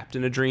trapped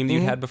in a dream that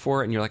you had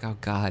before, and you're like, oh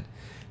God,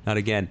 not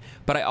again.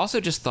 But I also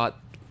just thought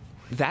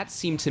that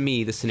seemed to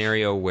me the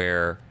scenario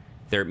where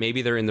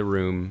maybe they're in the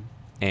room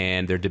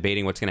and they're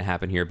debating what's going to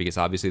happen here, because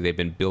obviously they've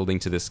been building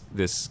to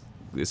this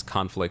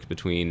conflict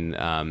between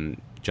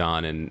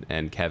John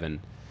and Kevin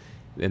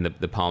in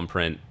the palm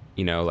print.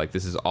 Like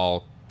this is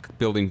all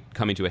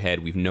coming to a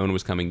head. We've known it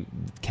was coming.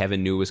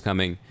 Kevin knew it was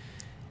coming.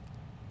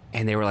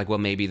 And they were like, well,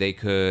 maybe they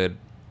could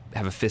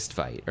have a fist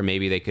fight, or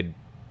maybe they could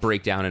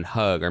break down and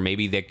hug, or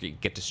maybe they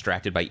could get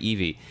distracted by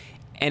Evie.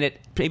 And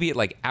maybe at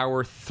like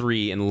hour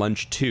 3 and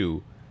lunch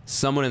 2,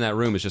 someone in that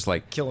room is just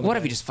like, what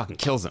if he just fucking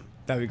kills him?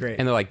 That'd be great.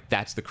 And they're like,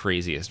 that's the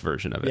craziest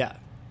version of it. Yeah.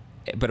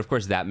 But of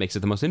course, that makes it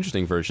the most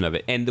interesting version of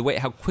it. And the way,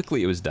 how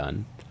quickly it was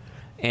done.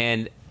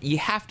 And you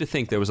have to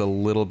think there was a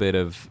little bit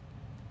of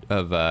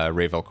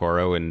Ray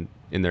Velcoro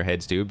in their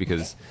heads too,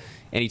 because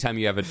anytime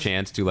you have a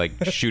chance to like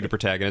shoot a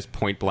protagonist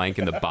point blank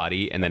in the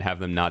body and then have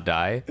them not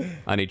die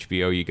on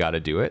HBO, you got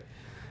to do it.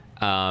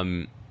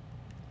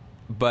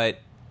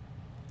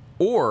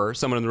 Or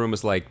someone in the room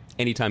was like,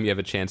 anytime you have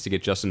a chance to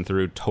get Justin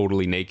Theroux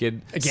totally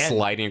naked, again,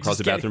 sliding across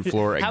the bathroom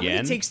floor again. How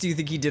many takes do you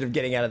think he did of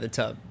getting out of the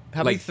tub?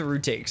 How many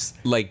Theroux takes?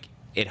 Like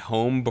at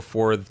home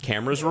before the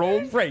cameras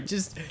rolled? Right,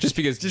 just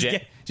because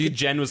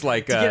Jen was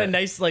like... to get a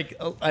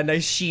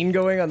nice sheen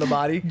going on the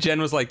body. Jen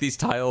was like, these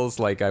tiles,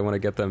 like I want to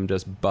get them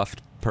just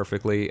buffed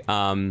perfectly.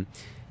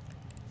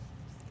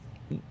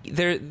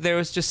 There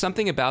was just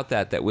something about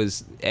that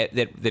was that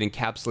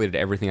encapsulated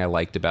everything I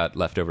liked about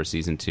Leftover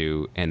Season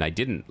 2 and I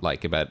didn't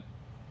like about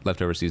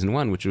Leftover Season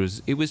 1, which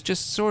was it was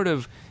just sort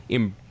of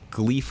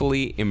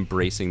gleefully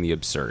embracing the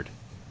absurd.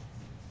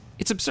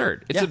 It's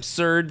absurd. It's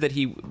absurd that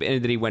he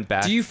went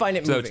back. Do you find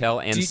it to the moving? hotel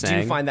and sang.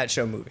 Do you find that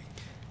show moving?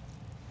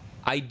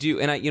 I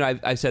do, and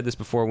I've said this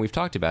before when we've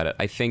talked about it.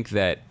 I think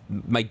that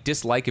my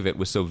dislike of it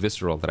was so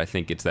visceral that I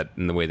think it's that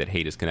in the way that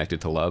hate is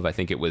connected to love. I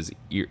think it was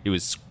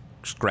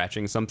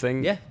scratching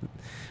something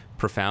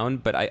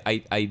profound. But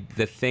I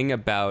the thing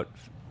about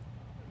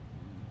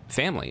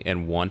family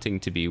and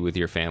wanting to be with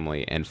your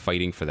family and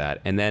fighting for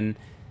that, and then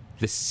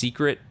the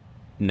secret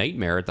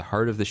nightmare at the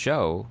heart of the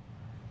show,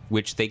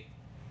 which they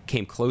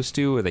came close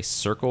to, or they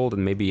circled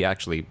and maybe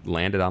actually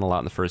landed on a lot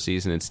in the first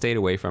season and stayed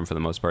away from for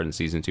the most part in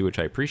season 2, which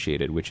I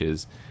appreciated, which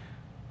is,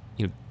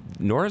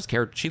 Nora's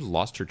character, she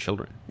lost her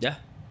children. Yeah.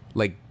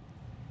 Like,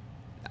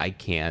 I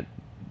can't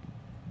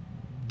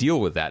deal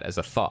with that as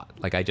a thought.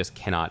 Like, I just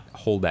cannot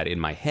hold that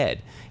in my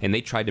head. And they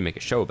tried to make a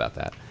show about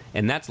that.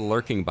 And that's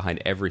lurking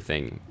behind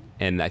everything.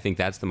 And I think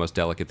that's the most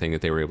delicate thing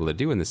that they were able to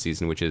do in this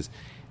season, which is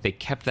they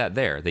kept that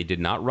there. They did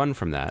not run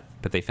from that,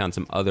 but they found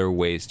some other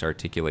ways to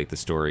articulate the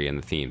story and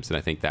the themes. And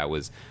I think that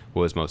was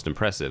most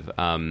impressive.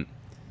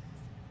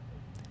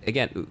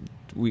 Again,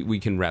 we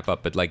can wrap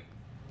up, but like,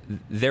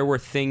 there were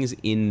things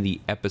in the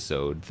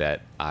episode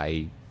that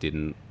I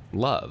didn't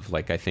love.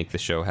 Like, I think the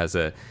show has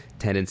a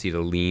tendency to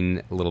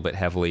lean a little bit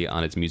heavily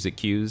on its music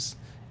cues,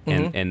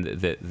 and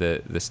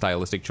the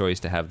stylistic choice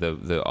to have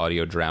the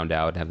audio drowned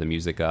out, have the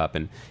music up,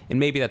 and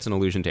maybe that's an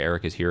allusion to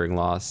Erica's hearing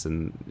loss,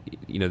 and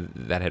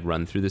that had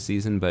run through the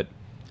season. But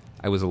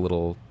I was a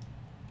little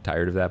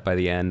tired of that by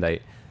the end.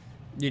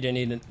 You didn't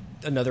need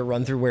another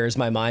run through Where's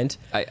My Mind?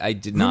 I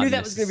did not. Who knew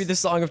that was going to be the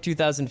song of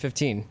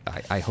 2015?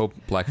 I hope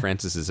Black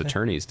Francis's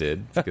attorneys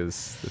did,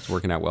 because it's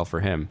working out well for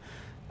him.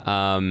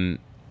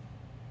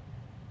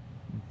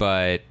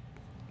 But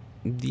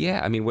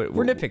yeah, I mean, we're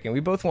nitpicking.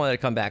 We both wanted to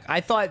come back. I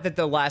thought that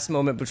the last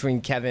moment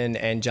between Kevin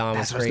and John was great.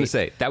 That's what I was going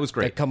to say. That was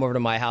great. That come over to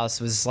my house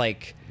was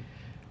like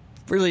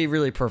really,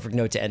 really perfect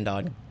note to end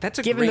on. That's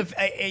a Given great...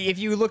 if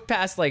you look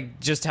past like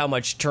just how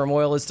much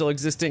turmoil is still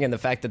existing and the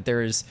fact that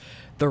there's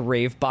the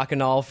rave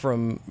bacchanal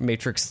from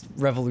Matrix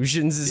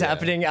Revolutions is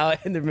happening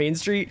out in the main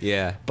street.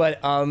 Yeah. But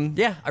I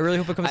really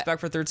hope it comes back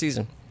for a third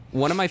season.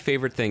 One of my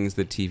favorite things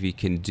that TV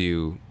can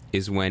do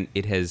is when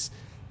it has,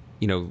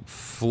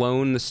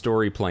 flown the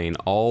story plane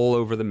all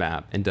over the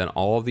map and done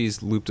all of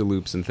these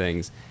loop-de-loops and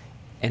things,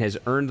 and has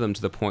earned them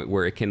to the point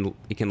where it can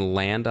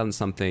land on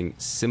something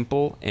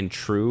simple and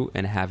true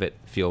and have it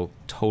feel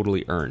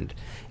totally earned.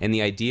 And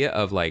the idea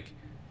of like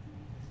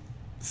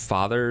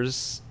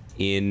fathers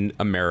in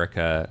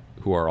America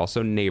who are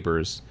also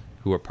neighbors,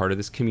 who are part of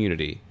this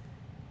community,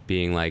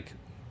 being like,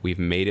 we've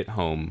made it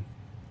home,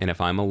 and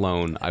if I'm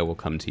alone, I will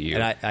come to you.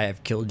 And I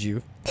have killed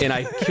you. And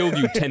I killed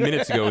you 10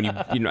 minutes ago, and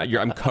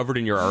I'm covered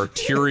in your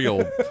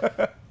arterial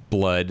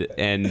blood.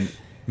 And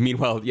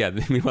meanwhile,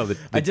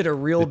 I did a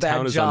real bad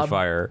town is job on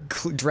fire.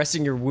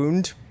 Dressing your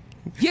wound.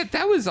 Yeah,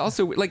 that was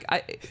also like,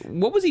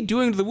 what was he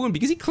doing to the wound?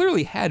 Because he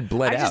clearly had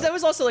bled out. That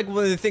was also like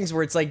one of the things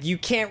where it's like you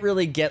can't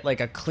really get like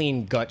a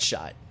clean gut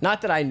shot.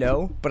 Not that I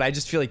know, but I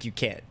just feel like you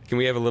can't. Can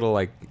we have a little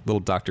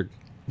Dr.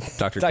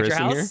 Chris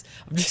in here?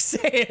 I'm just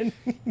saying.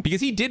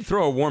 Because he did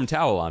throw a warm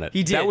towel on it.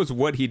 He did. That was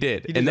what he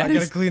did. He did. I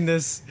gotta clean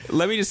this.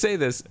 Let me just say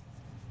this.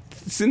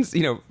 Since,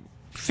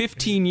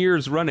 15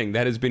 years running,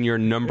 that has been your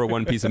number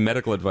one piece of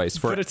medical advice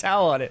for put a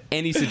towel on it.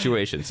 Any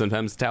situation.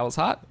 Sometimes the towel's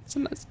hot,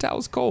 sometimes the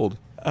towel's cold.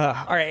 All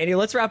right, Andy,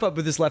 let's wrap up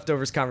with this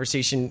leftovers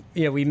conversation.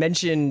 We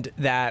mentioned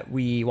that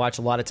we watch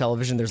a lot of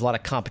television. There's a lot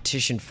of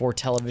competition for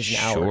television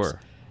hours. Sure.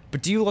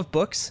 But do you love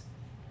books?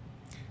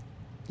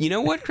 You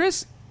know what,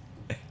 Chris?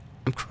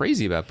 I'm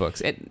crazy about books.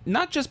 And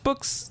not just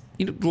books.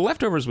 The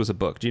Leftovers was a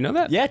book. Do you know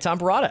that? Yeah, Tom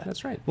Barada.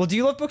 That's right. Well, do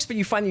you love books, but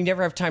you find you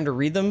never have time to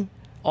read them?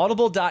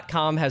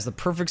 Audible.com has the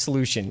perfect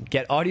solution.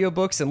 Get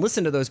audiobooks and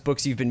listen to those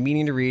books you've been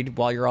meaning to read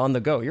while you're on the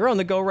go. You're on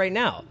the go right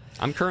now.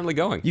 I'm currently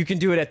going. You can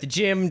do it at the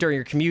gym, during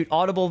your commute.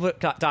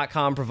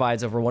 Audible.com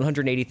provides over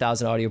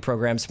 180,000 audio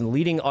programs from the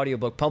leading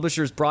audiobook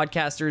publishers,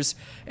 broadcasters,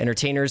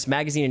 entertainers,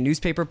 magazine and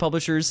newspaper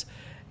publishers,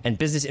 and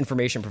business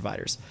information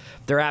providers.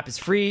 Their app is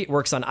free,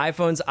 works on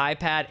iPhones,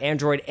 iPad,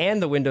 Android,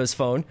 and the Windows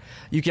Phone.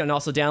 You can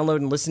also download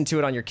and listen to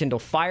it on your Kindle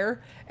Fire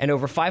and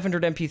over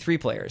 500 MP3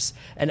 players.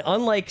 And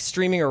unlike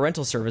streaming or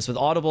rental service, with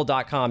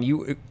Audible.com,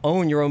 you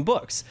own your own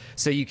books,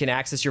 so you can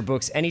access your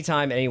books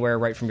anytime, anywhere,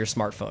 right from your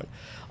smartphone.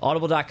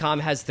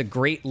 Audible.com has the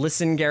great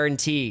listen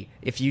guarantee.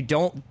 If you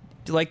don't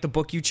like the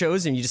book you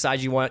chose and you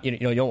decide you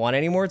don't want it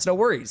anymore, it's no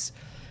worries.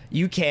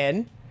 You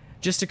can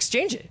just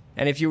exchange it.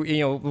 And if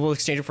we'll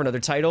exchange it for another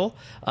title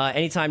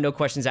anytime, no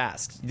questions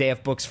asked. They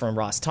have books from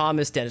Ross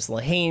Thomas, Dennis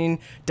Lehane,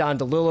 Don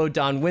DeLillo,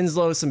 Don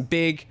Winslow, some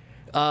big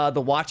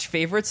The Watch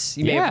favorites.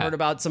 You may have heard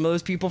about some of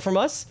those people from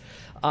us.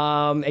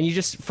 And you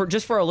just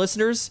for our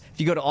listeners, if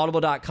you go to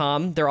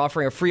audible.com, they're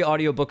offering a free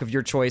audiobook of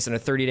your choice and a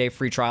 30-day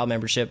free trial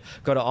membership.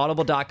 Go to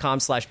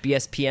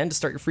audible.com/BSPN to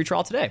start your free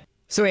trial today.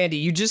 So, Andy,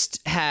 you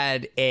just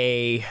had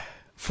a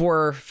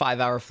 4 or 5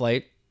 hour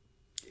flight.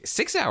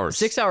 6 hours.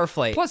 6 hour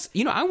flight. Plus,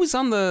 I was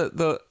on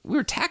we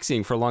were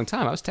taxiing for a long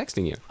time. I was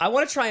texting you. I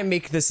want to try and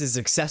make this as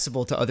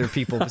accessible to other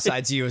people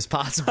besides you as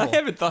possible. I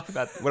haven't thought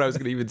about what I was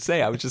going to even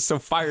say. I was just so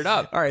fired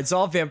up. All right, so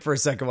I'll vamp for a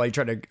second while you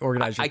try to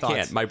organize your thoughts. I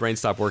can't. My brain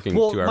stopped working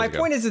 2 hours ago. My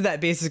point is that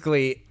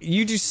basically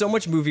you do so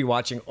much movie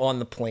watching on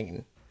the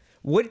plane.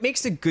 What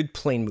makes a good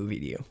plane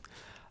movie to you?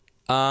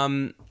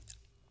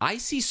 I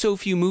see so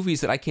few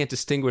movies that I can't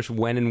distinguish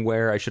when and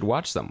where I should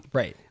watch them.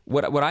 Right.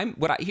 But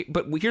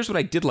here's what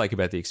I did like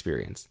about the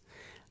experience.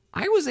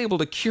 I was able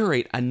to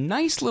curate a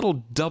nice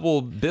little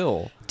double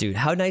bill. Dude,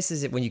 how nice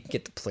is it when you can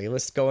get the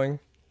playlist going?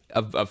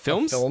 Of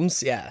films? Of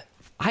films, yeah.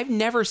 I've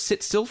never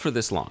sit still for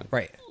this long.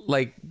 Right.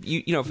 Like,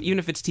 even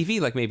if it's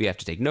TV, like maybe I have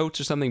to take notes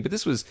or something, but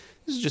this was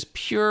just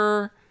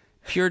pure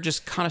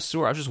just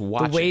connoisseur. I was just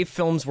watching. The way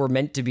films were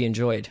meant to be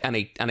enjoyed. On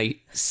a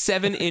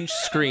 7-inch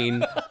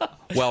screen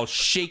while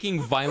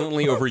shaking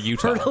violently over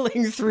Utah.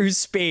 hurtling through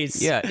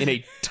space. Yeah, in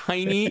a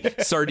tiny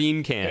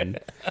sardine can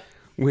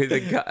with a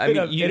guy. I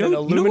mean, in an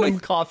aluminum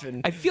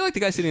coffin. I feel like the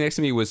guy sitting next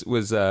to me was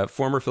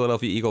former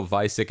Philadelphia Eagle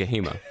Vi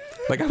Sikahema.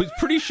 Like, I was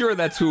pretty sure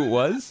that's who it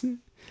was.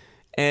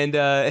 And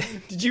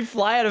Did you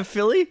fly out of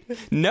Philly?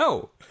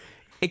 no.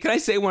 Hey, can I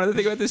say one other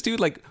thing about this dude?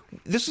 Like,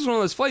 this was one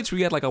of those flights where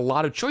you had like a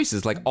lot of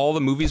choices. Like, all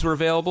the movies were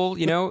available,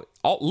 you know,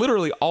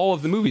 literally all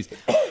of the movies.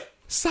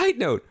 Side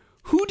note: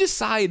 who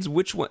decides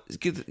which one?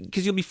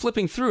 Because you'll be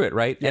flipping through it,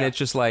 right? Yeah. And it's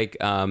just like,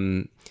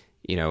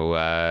 you know,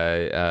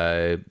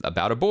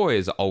 About a Boy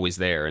is always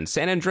there, and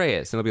San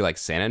Andreas, and it'll be like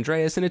San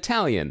Andreas in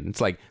Italian.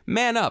 It's like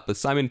Man Up with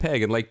Simon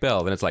Pegg and Lake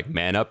Bell, then it's like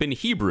Man Up in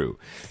Hebrew.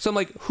 So I'm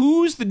like,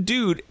 who's the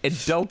dude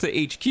at Delta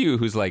HQ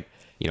who's like,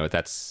 you know,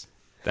 that's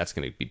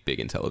going to be big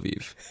in Tel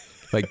Aviv.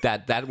 Like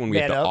that one we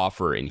have Man to Up?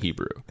 offer in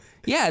Hebrew.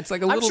 Yeah, it's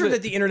like a I'm little sure bit.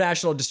 that the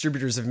international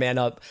distributors of Man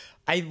Up.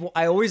 I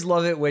always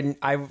love it when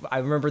I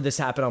remember this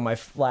happened on my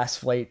last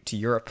flight to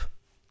Europe.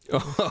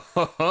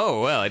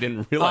 Oh, well, I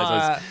didn't realize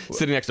I was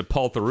sitting next to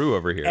Paul Theroux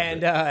over here.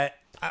 And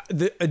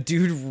a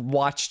dude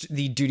watched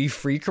the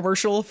duty-free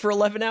commerciul for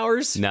 11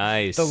 hours.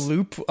 Nice. The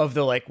loop of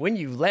the, like, when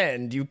you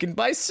land, you can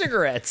buy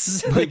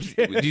cigarettes. Do you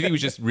think he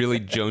was just really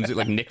jonesing,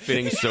 like Nick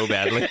fitting so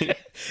badly?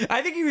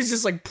 I think he was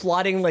just, like,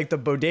 plotting, like, the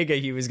bodega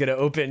he was going to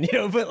open, you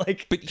know, but,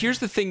 like... But here's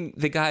the thing,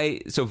 the guy,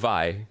 so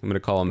Vi, I'm going to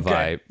call him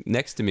Okay. Vi,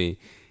 next to me,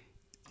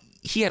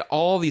 he had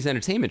all these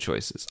entertainment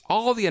choices,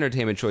 all the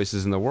entertainment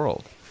choices in the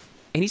world.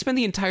 And he spent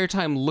the entire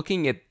time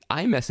looking at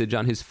iMessage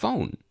on his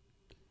phone.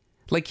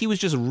 Like, he was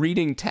just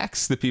reading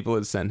texts that people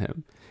had sent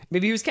him.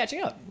 Maybe he was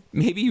catching up.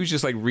 Maybe he was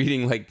just like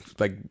reading like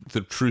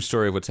the true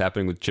story of what's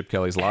happening with Chip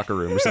Kelly's locker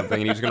room or something,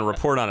 and he was going to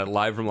report on it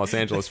live from Los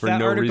Angeles for That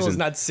no article reason. is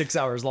not 6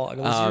 hours long.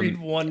 Let's read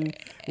one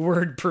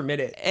word per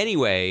minute.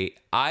 Anyway,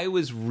 I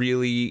was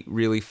really,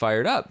 really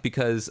fired up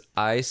because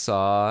I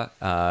saw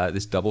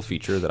this double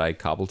feature that I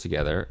cobbled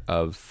together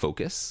of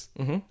Focus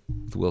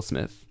with Will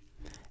Smith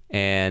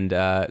and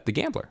The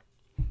Gambler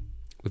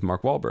with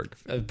Mark Wahlberg.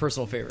 A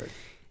personal favorite.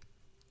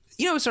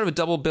 You know, it's sort of a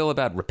double bill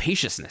about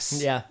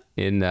rapaciousness. Yeah.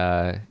 In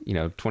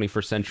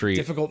 21st century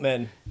Difficult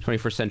men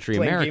 21st century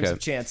playing America. games of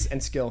chance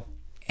and skill.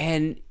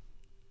 And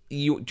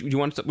you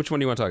want to, which one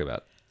do you want to talk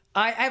about?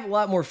 I have a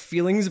lot more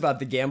feelings about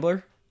The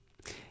Gambler.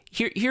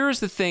 Here's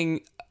the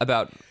thing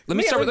about. Let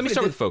me start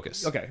with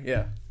Focus. Okay,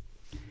 yeah.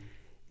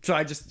 So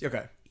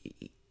okay.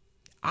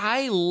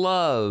 I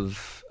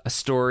love a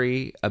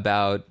story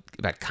about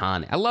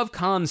Khan. I love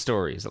Khan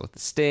stories. I love The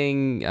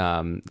Sting,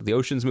 the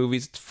Ocean's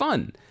movies. It's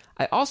fun.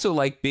 I also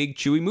like big,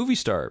 chewy movie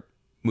star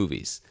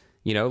movies.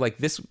 You know, like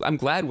this. I'm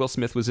glad Will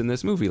Smith was in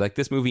this movie. Like,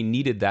 this movie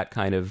needed that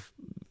kind of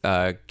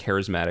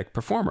charismatic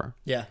performer.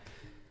 Yeah.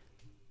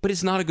 But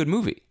it's not a good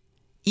movie.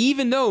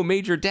 Even though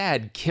Major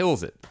Dad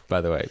kills it,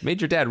 by the way.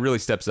 Major Dad really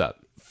steps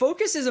up.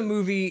 Focus is a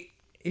movie.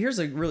 Here's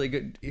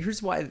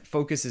why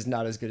Focus is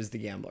not as good as The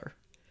Gambler.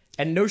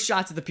 And no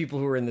shots at the people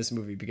who are in this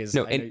movie because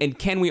No, and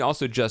can we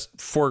also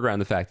just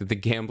foreground the fact that The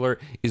Gambler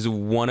is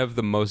one of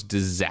the most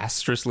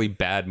disastrously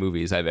bad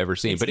movies I've ever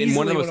seen, it's but in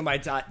one of my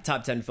top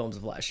 10 films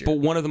of last year. but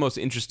one of the most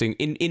interesting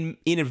in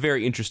a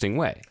very interesting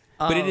way.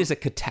 But it is a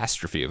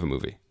catastrophe of a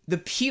movie.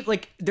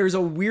 There's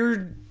a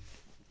weird,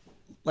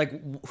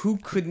 who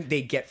couldn't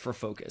they get for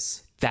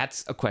Focus?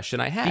 That's a question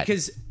I had.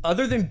 Because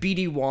other than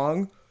BD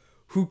Wong,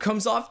 who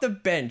comes off the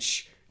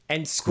bench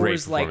and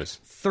scores like performance.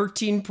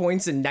 13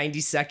 points in 90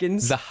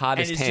 seconds. The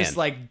hottest and it's hand. just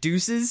like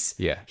deuces.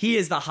 Yeah. He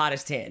is the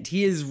hottest hand.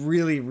 He is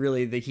really,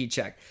 really the heat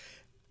check.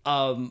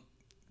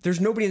 There's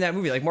nobody in that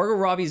movie. Like, Margot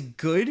Robbie's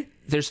good.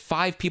 There's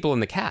 5 people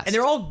in the cast. And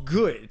they're all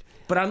good.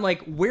 But I'm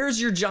like,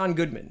 where's your John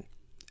Goodman?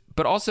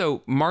 But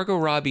also, Margot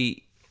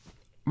Robbie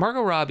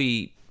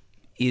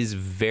is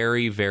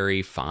very,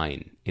 very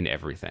fine in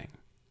everything.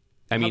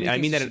 I mean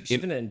that she's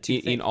been in two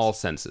in things. all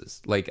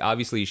senses. Like,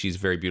 obviously, she's a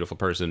very beautiful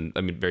person.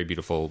 I mean, very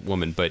beautiful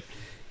woman, but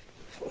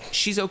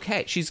she's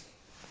okay. She's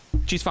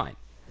fine.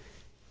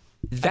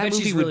 I That bet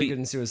movie she's would really be. good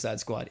in Suicide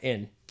Squad.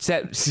 You're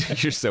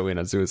so in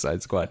on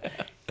Suicide Squad.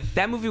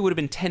 That movie would have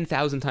been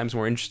 10,000 times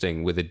more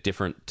interesting with a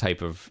different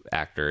type of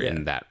actor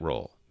in that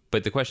role.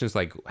 But the question is,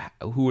 like,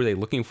 who are they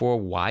looking for?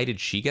 Why did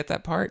she get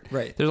that part?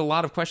 Right. There's a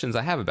lot of questions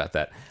I have about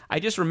that. I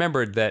just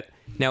remembered that.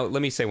 Now,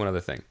 let me say one other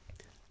thing.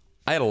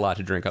 I had a lot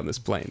to drink on this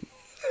plane.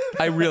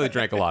 I really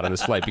drank a lot on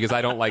this flight because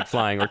I don't like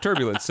flying or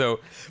turbulence.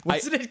 So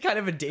Wasn't it kind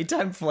of a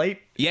daytime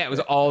flight? yeah, it was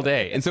all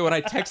day. And so when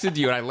I texted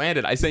you and I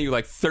landed, I sent you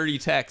like 30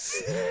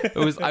 texts.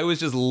 I was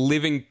just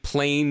living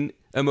plane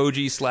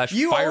emoji /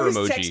 You fire always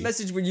emoji. text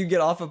message when you get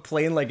off a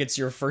plane like it's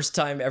your first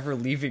time ever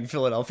leaving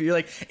Philadelphia. You're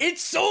like,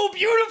 it's so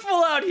beautiful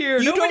out here.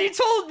 Nobody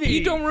told me.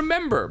 You don't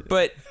remember,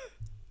 but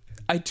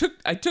I took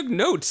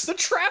notes. The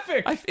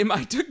traffic. I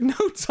took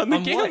notes on The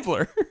On what?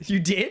 Gambler. You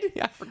did?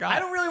 Yeah, I forgot. I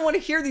don't really want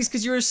to hear these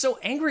because you were so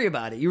angry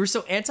about it. You were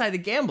so anti The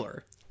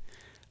Gambler.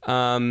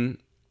 The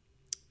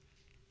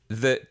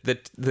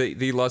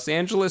Los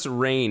Angeles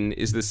rain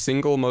is the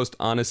single most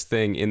honest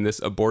thing in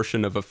this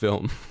abortion of a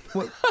film.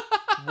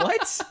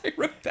 What? I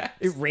wrote that.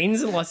 It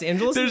rains in Los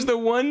Angeles? There's the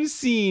one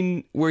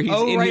scene where he's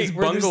Oh, in right, his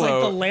where there's,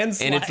 bungalow like, the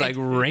landslide. and it's like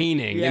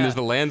raining Yeah. and there's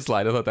the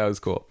landslide. I thought that was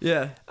cool.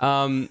 Yeah.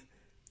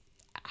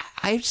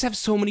 I just have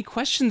so many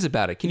questions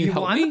about it. Can you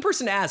help Well, I'm me? the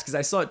person to ask because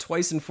I saw it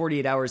twice in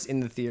 48 hours in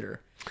the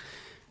theater.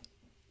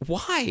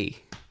 Why?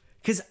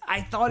 Because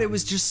I thought it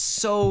was just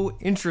so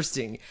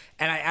interesting.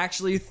 And I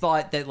actually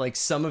thought that, like,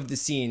 some of the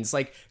scenes,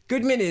 like,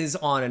 Goodman is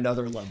on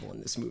another level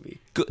in this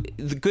movie.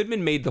 The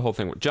Goodman made the whole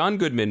thing work. John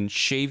Goodman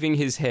shaving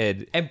his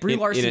head. And Brie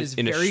Larson is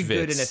in a very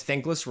good in a schwitz.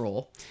 thankless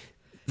role.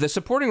 The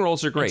supporting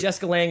roles are great.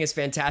 Jessica Lange is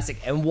fantastic.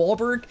 And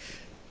Wahlberg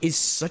is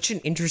such an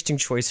interesting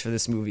choice for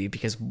this movie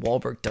because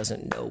Wahlberg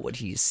doesn't know what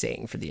he's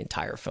saying for the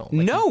entire film.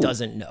 Like, No. He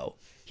doesn't know.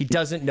 He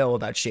doesn't know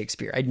about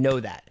Shakespeare. I know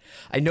that.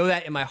 I know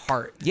that in my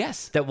heart.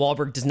 Yes. That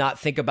Wahlberg does not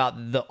think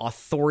about the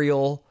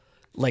authorial,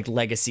 like,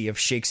 legacy of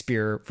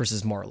Shakespeare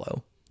versus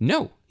Marlowe.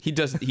 No, he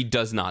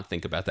does not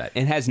think about that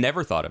and has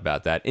never thought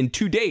about that. And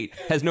to date,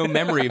 has no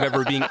memory of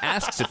ever being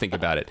asked to think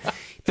about it.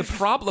 The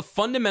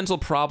fundamental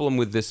problem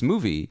with this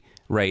movie,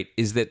 right,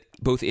 is that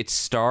both its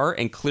star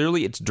and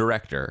clearly its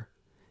director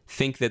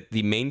think that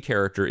the main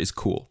character is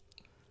cool.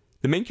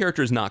 The main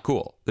character is not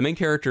cool. The main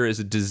character is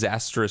a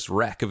disastrous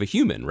wreck of a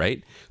human,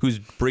 right? Who's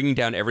bringing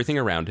down everything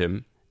around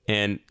him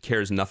and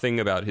cares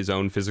nothing about his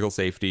own physical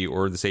safety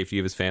or the safety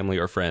of his family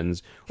or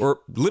friends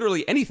or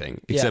literally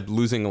anything except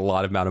losing a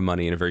lot amount of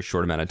money in a very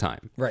short amount of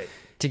time. Right.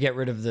 To get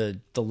rid of the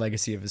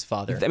legacy of his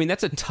father. I mean,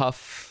 that's a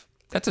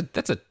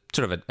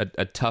sort of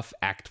a tough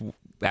act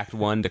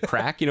one to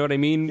crack. You know what I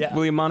mean? Yeah.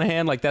 William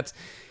Monahan, like that's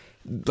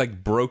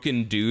like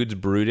broken dudes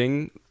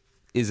brooding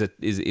is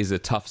a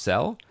tough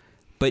sell,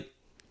 but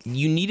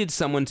you needed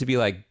someone to be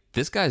like,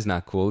 this guy's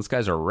not cool. This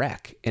guy's a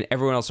wreck. And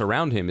everyone else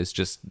around him is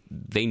just,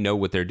 they know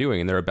what they're doing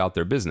and they're about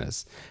their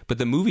business. But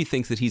the movie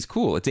thinks that he's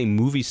cool. It's a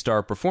movie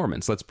star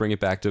performance. Let's bring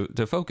it back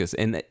to focus.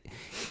 And it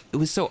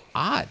was so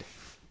odd.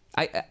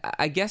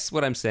 I guess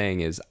what I'm saying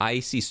is I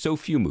see so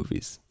few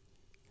movies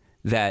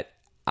that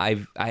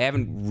I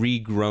haven't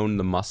regrown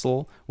the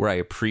muscle where I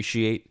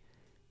appreciate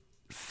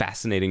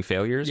fascinating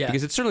failures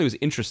because it certainly was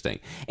interesting.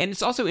 And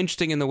it's also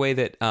interesting in the way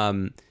that,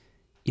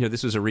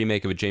 this was a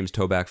remake of a James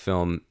Toback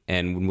film,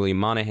 and William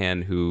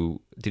Monahan,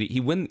 he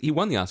won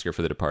the Oscar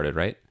for The Departed,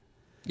 right?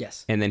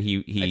 Yes. And then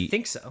I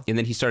think so. And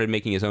then he started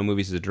making his own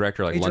movies as a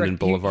director, like London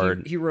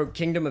Boulevard. He wrote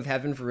Kingdom of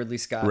Heaven for Ridley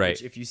Scott, Right.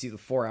 which if you see the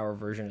 4-hour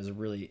version is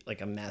really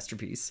like a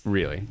masterpiece.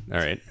 Really? All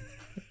right.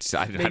 So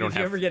I don't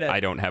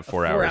have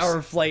 4 hours.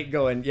 4-hour flight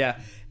going, yeah.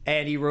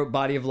 And he wrote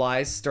Body of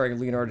Lies starring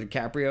Leonardo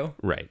DiCaprio.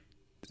 Right.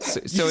 So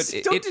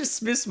Don't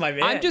dismiss my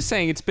man. I'm just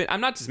saying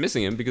I'm not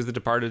dismissing him because The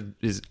Departed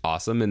is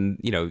awesome and,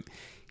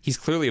 he's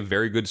clearly a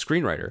very good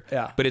screenwriter.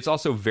 Yeah. But it's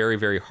also very,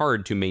 very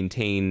hard to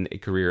maintain a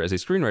career as a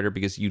screenwriter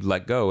because you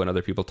let go and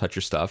other people touch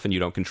your stuff and you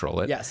don't control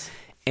it. Yes.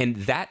 And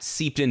that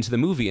seeped into the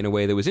movie in a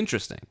way that was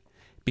interesting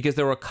because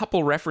there were a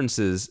couple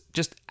references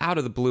just out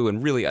of the blue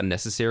and really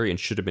unnecessary and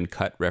should have been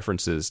cut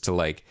references to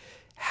like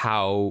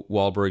how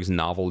Wahlberg's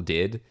novel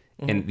did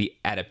and the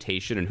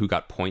adaptation and who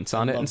got points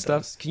on it and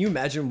stuff. Those. Can you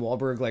imagine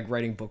Wahlberg like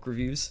writing book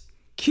reviews?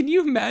 Can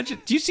you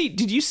imagine?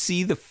 Did you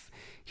see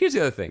here's the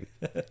other thing.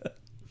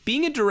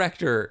 Being a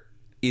director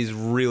is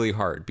really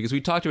hard because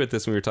we talked about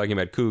this when we were talking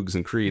about Cougs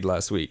and Creed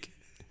last week.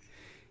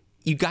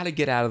 You got to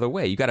get out of the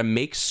way. You got to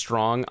make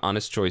strong,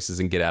 honest choices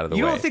and get out of the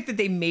way. You don't think that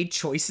they made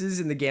choices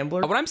in The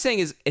Gambler? What I'm saying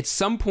is at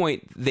some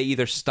point they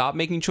either stopped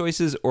making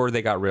choices or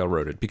they got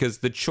railroaded because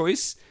the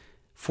choice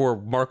for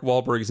Mark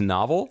Wahlberg's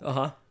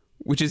novel,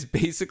 which is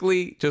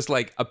basically just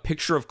like a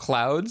picture of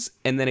clouds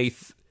and then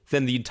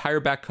then the entire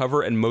back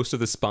cover and most of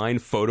the spine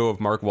photo of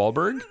Mark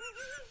Wahlberg.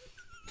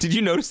 Did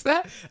you notice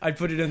that? I'd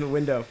put it in the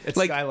window. It's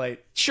like,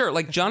 Skylight. Sure,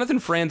 like Jonathan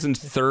Franzen's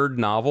third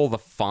novel, the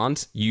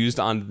font used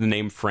on the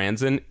name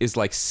Franzen is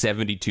like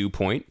 72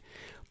 point.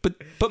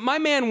 But my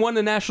man won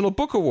the National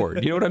Book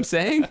Award. You know what I'm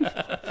saying?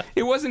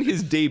 It wasn't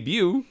his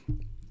debut.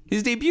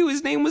 His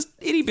name was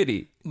Itty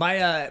Bitty.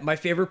 My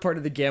favorite part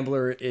of The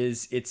Gambler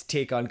is its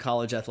take on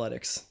college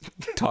athletics.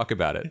 Talk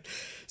about it.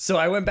 So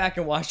I went back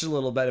and watched a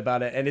little bit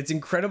about it, and it's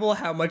incredible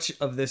how much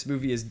of this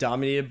movie is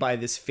dominated by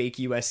this fake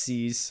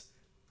USC's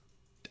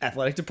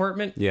athletic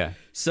department. Yeah.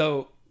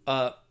 So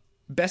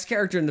best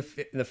character in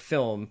the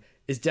film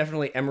is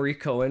definitely Emery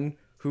Cohen,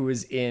 who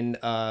is in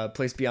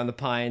Place Beyond the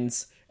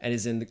Pines and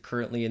is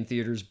currently in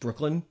theaters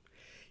Brooklyn.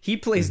 He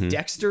plays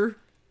Dexter,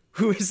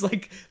 who is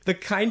like the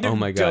kind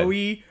of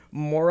doughy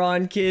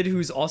moron kid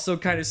who's also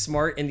kind of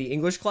smart in the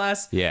English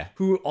class. Yeah.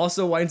 Who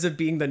also winds up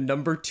being the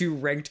number 2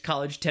 ranked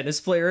college tennis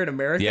player in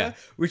America, Yeah.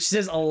 which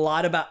says a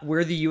lot about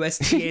where the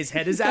USTA's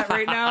head is at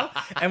right now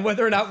and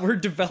whether or not we're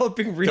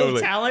developing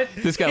real talent.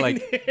 This guy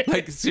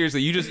like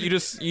seriously, you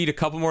just eat a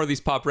couple more of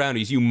these pop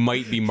brownies, you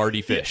might be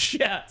Marty Fish.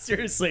 Yeah,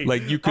 seriously.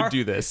 Like you could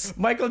do this.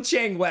 Michael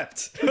Chang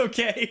wept.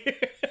 Okay.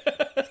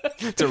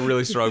 It's a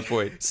really strong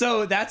point.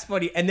 So that's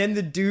funny. And then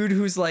the dude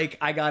who's like,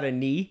 I got a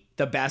knee,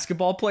 the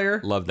basketball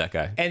player. Love that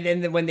guy. And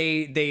then when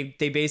they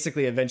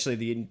basically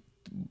eventually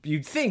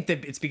you'd think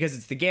that it's because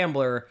it's The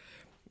Gambler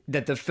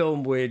that the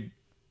film would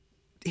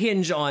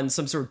hinge on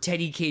some sort of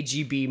Teddy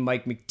KGB,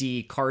 Mike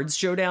McD cards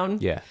showdown.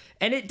 Yeah.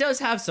 And it does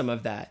have some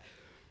of that.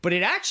 But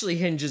it actually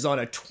hinges on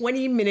a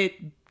 20-minute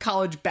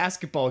college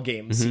basketball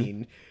game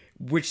scene,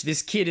 which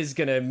this kid is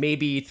going to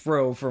maybe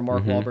throw for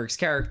Mark Wahlberg's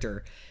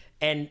character.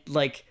 And,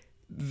 like,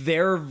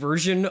 their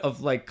version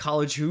of, like,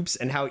 college hoops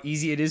and how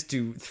easy it is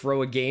to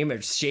throw a game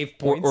and shave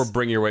points. Or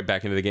bring your way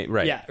back into the game.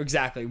 Right. Yeah,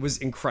 exactly. It was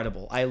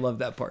incredible. I love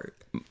that part.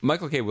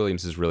 Michael K.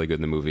 Williams is really good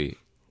in the movie.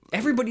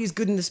 Everybody's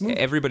good in this movie.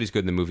 Everybody's good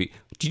in the movie.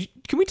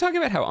 Can we talk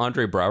about how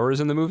Andre Braugher is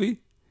in the movie?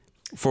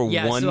 For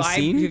one so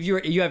scene?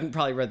 You haven't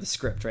probably read the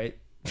script, right?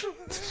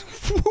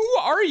 Who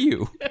are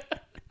you?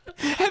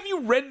 Have you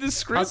read the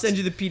script? I'll send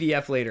you the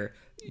PDF later.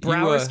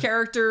 Brower's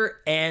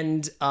character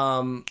and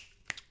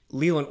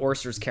Leland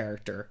Orser's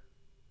character.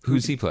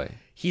 Who's he play?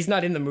 He's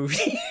not in the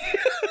movie.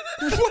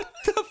 What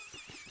the?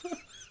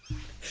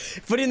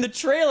 But in the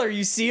trailer,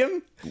 you see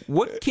him.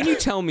 What can you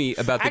tell me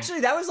about the?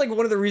 Actually, that was like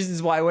one of the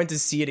reasons why I went to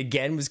see it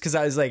again, was because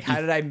I was like, how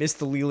did I miss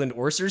the Leland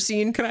Orser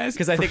scene? Can I ask?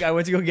 Because I think I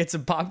went to go get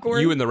some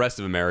popcorn. You and the rest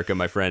of America,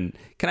 my friend.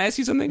 Can I ask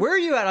you something? Where are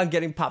you at on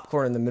getting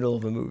popcorn in the middle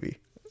of a movie?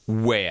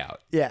 Way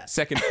out. Yeah.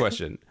 Second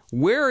question.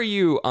 Where are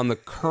you on the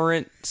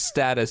current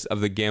status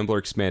of the Gambler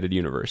Expanded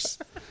Universe?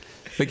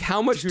 Like,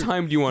 how much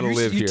time do you want to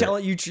live here?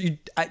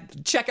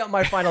 Check out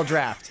my final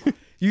draft.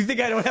 You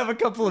think I don't have a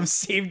couple of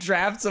saved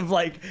drafts of,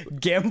 like,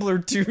 Gambler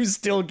 2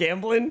 still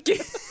gambling?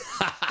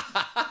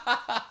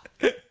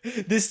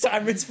 This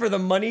time it's for the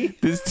money.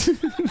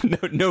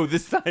 No,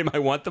 this time I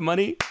want the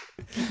money.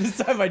 This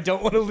time I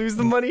don't want to lose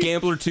the money.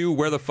 Gambler 2,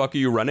 where the fuck are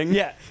you running?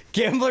 Yeah.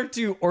 Gambler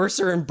 2,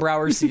 Orser and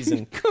Brower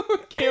season.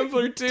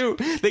 Gambler 2.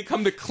 They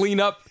come to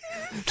clean up,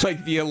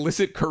 like, the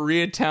illicit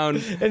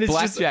Koreatown And it's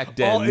blackjack just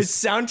dens.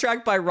 it's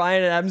soundtracked by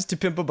Ryan Adams to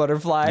Pimp a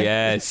Butterfly.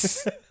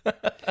 Yes.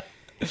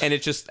 And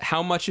it's just,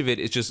 how much of it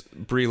is just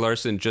Brie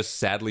Larson just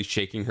sadly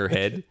shaking her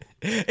head?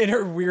 In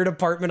her weird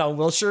apartment on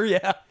Wilshire,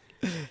 yeah.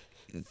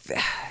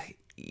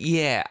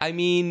 Yeah, I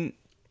mean,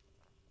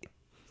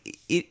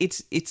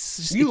 it's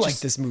just, You like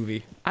this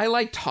movie. I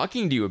like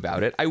talking to you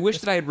about it. I wish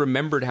that I had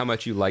remembered how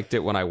much you liked it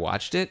when I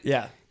watched it.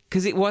 Yeah.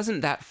 Because it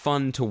wasn't that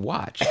fun to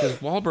watch. Because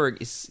Wahlberg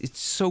it's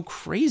so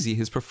crazy,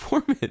 his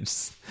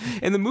performance.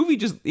 And the movie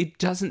it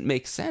doesn't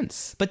make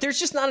sense. But there's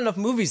just not enough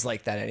movies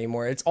like that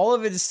anymore. It's all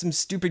of it is some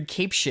stupid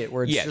cape shit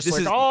where it's just this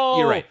like, is, oh,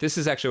 you're right. This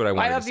is actually what I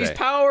wanted I have to these say.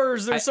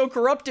 powers. They're so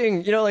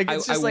corrupting. You know, like,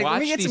 it's just like,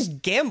 let me get some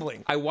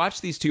gambling. I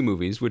watched these two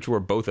movies, which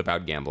were both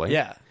about gambling.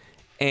 Yeah.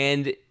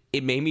 And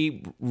it made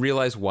me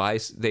realize why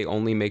they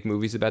only make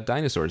movies about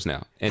dinosaurs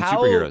now and How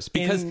superheroes.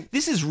 Because in-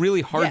 this is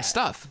really hard Yeah.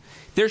 stuff.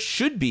 There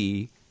should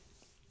be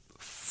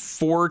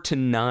 4 to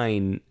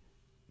 9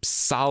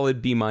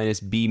 solid B-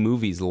 B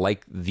movies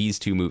like these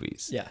two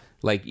movies. Yeah.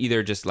 Like,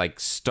 either just like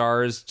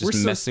stars just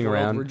We're messing spoiled.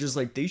 around. We're just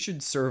like, they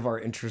should serve our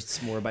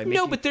interests more by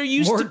making but they're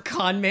used more to-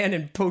 con man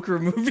and poker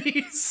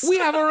movies. We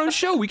have our own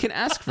show. We can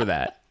ask for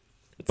that.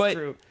 But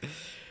True.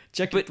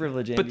 Check your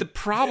privilege, Andy. But the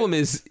problem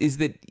is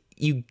that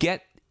you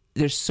get,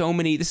 there's so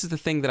many. This is the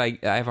thing that I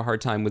have a hard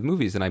time with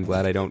movies, and I'm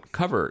glad I don't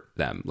cover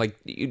them. Like,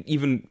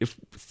 even if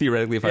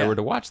theoretically, if I were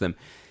to watch them,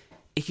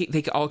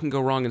 they all can go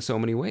wrong in so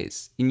many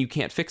ways, and you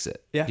can't fix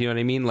it. Yeah. You know what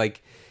I mean?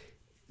 Like,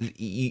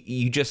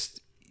 you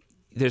just,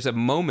 there's a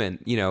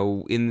moment,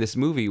 in this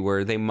movie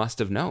where they must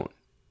have known.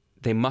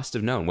 They must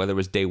have known, whether it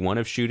was day one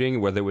of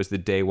shooting, whether it was the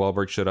day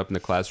Wahlberg showed up in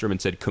the classroom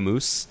and said,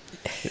 "Camus."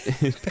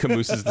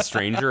 Camus is the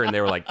stranger, and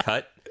they were like,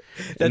 cut.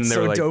 That's they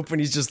so were like, dope when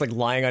he's just like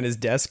lying on his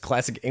desk,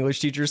 classic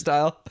English teacher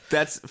style.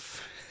 That's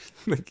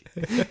like,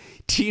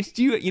 do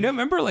you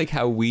remember like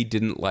how we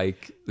didn't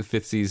like the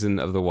 5th season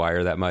of The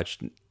Wire that much?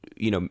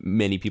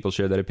 Many people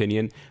share that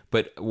opinion,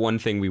 but one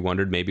thing we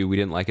wondered maybe we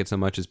didn't like it so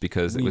much is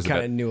because it was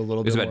kinda about, knew a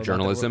little it was bit about more about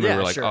journalism, that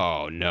world. and we were Yeah, like,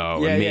 sure. oh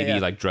no, Yeah, and yeah, maybe yeah.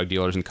 like drug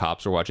dealers and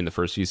cops were watching the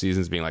first few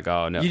seasons, being like,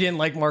 oh no. You didn't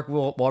like Mark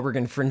Wahlberg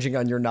infringing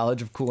on your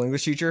knowledge of cool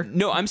English teacher?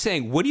 No, I'm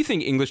saying, what do you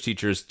think English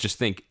teachers just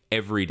think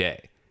every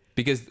day?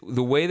 Because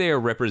the way they are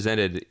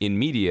represented in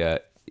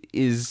media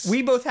is...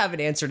 We both have an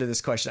answer to this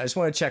question. I just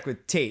want to check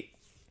with Tate.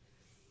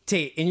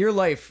 Tate, in your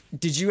life,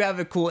 did you have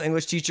a cool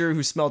English teacher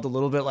who smelled a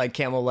little bit like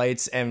Camel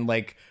Lights and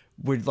like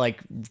would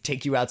like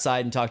take you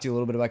outside and talk to you a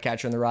little bit about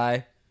Catcher in the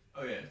Rye?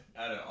 Oh yeah,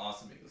 I had an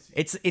awesome English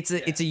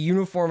teacher. It's a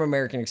uniform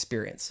American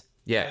experience.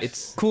 Yeah,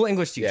 it's... Cool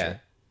English teacher. Yeah.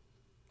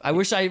 I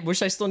wish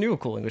I still knew a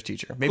cool English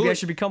teacher. Maybe I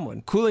should become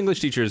one. Cool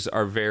English teachers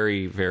are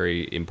very,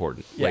 very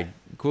important. Yeah. Like,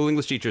 cool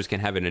English teachers can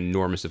have an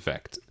enormous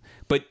effect.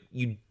 But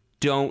you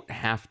don't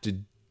have to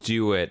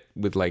do it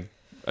with, like,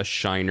 a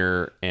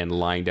shiner and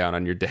lying down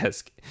on your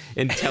desk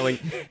and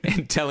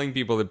telling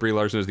people that Brie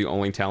Larson is the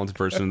only talented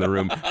person in the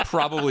room,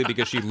 probably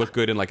because she looked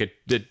good in, like,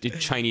 a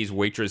Chinese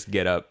waitress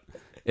get-up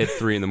at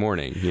 3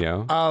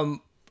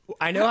 a.m,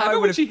 I know I how I know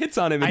would when have. she hits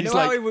on him, and I he's know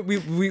how like...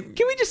 we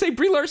Can we just say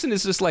Brie Larson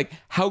is just like,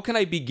 how can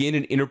I begin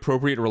an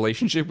inappropriate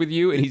relationship with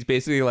you? And he's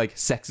basically like,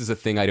 sex is a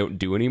thing I don't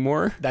do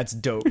anymore. That's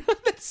dope.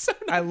 That's so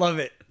I love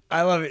it.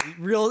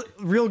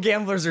 Real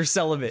gamblers are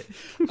celibate.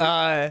 We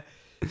doesn't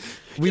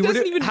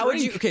would even how would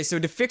you? drink. Okay, so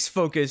to fix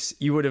focus,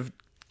 you would have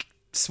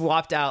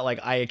swapped out like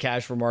Aya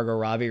Cash for Margot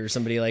Robbie or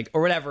somebody like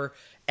or whatever,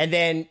 and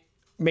then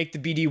make the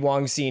BD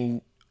Wong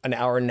scene an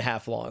hour and a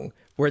half long,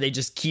 where they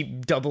just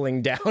keep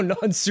doubling down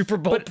on Super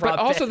Bowl But prop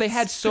also, bets. they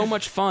had so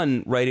much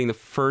fun writing the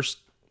first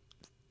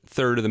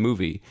third of the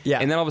movie. Yeah.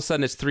 And then all of a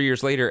sudden, it's 3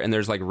 years later, and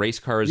there's like race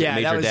cars Yeah, at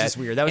Major that was Dad. just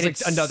weird. That was And like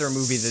it's another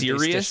movie that they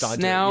serious stitched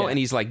onto it, now, yeah. and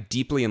he's like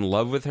deeply in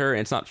love with her, and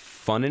it's not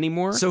fun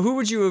anymore. So who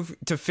would you have,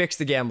 to fix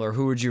the Gambler,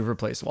 who would you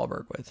replace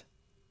Wahlberg with?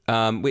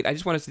 Wait, I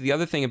just want to say the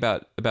other thing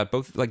about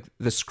both, like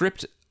the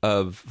script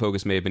of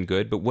Focus may have been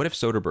good, but what if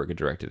Soderbergh had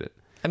directed it?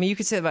 I mean, you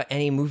could say that about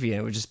any movie and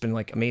it would just been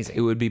like amazing.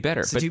 It would be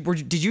better. So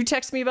but did you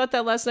text me about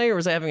that last night, or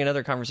was I having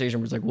another conversation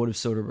where it's like, what if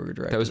Soderbergh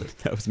directed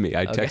that was me.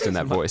 I texted in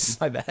that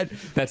voice. My bad.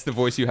 That's the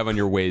voice you have on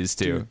your Waze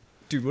too.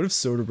 Dude, what if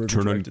Soderbergh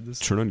directed this?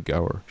 Turn on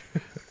Gower.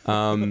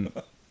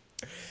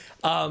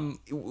 How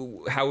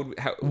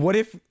What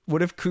if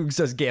Cougs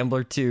does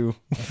Gambler 2?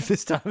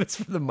 This time it's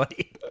for the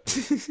money.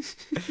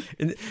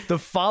 And the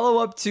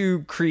follow-up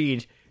to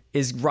Creed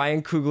is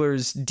Ryan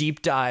Coogler's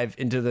deep dive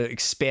into the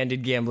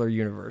expanded Gambler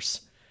universe.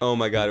 Oh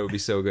my god, it would be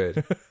so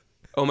good.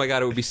 Oh my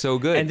god, it would be so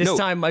good. And this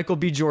time Michael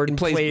B. Jordan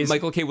plays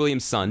Michael K.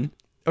 Williams' son,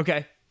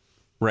 Okay.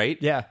 right?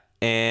 Yeah.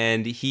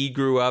 And he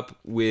grew up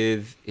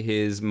with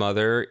his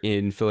mother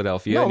in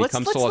Philadelphia, No, and he let's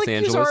comes to Los like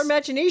Angeles. use our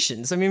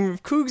imaginations. I mean,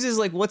 if Cougs is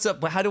like, what's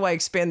up? How do I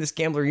expand this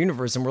Gambler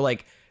universe? And we're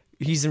like,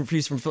 he's from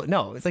Philly.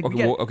 No, it's like, we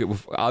get it. Well,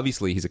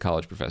 obviously he's a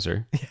college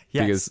professor.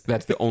 Yes. Because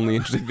that's the only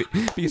interesting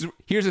thing. Because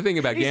here's the thing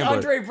about He's Gambler.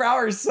 Andre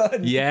Braugher's son.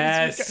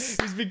 Yes.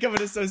 He's become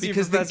an associate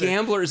Because professor. The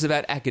Gambler is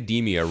about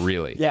academia,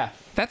 really. Yeah.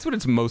 That's what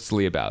it's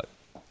mostly about.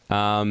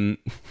 And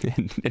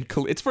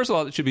it's, first of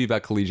all, it should be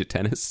about collegiate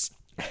tennis.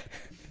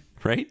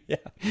 Right? Yeah.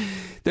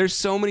 There's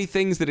so many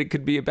things that it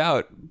could be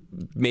about.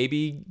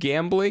 Maybe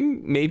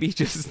gambling, maybe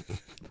just...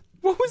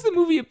 What was the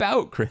movie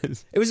about,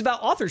 Chris? It was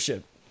about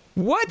authorship.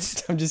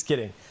 What? I'm just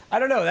kidding. I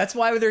don't know. That's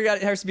why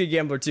it has to be a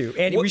Gambler too.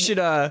 Andy, we should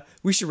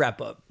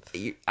wrap up.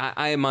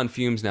 I am on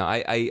fumes now.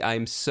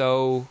 I'm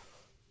so...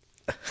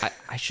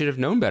 I should have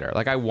known better.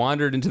 Like, I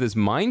wandered into this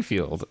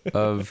minefield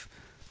of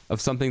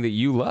something that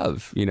you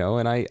love, you know,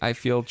 and I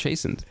feel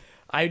chastened.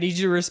 I need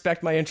you to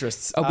respect my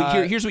interests. Oh,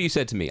 but here's what you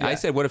said to me. I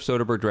said, what if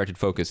Soderbergh directed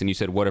Focus? And you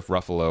said, what if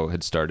Ruffalo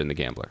had starred in The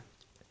Gambler?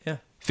 Yeah.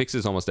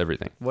 Fixes almost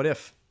everything. What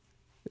if?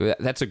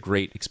 That's a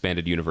great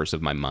expanded universe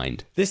of my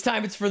mind. This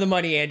time it's for the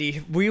money,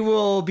 Andy. We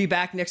will be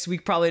back next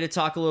week probably to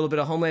talk a little bit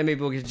of Homeland.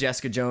 Maybe we'll get to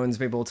Jessica Jones.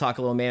 Maybe we'll talk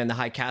a little Man in the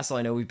High Castle.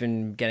 I know we've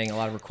been getting a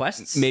lot of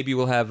requests. Maybe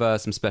we'll have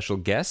some special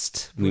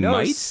guests. We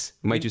knows?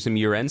 might do some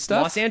year-end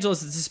stuff. Los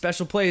Angeles, it's a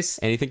special place.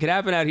 Anything could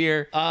happen out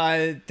here.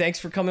 Thanks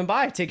for coming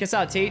by. Take us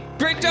out, Tate.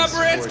 Great job,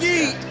 Sports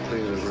Baranski! have to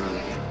clear the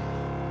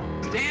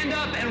run. Stand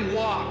up and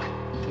walk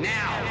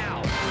now.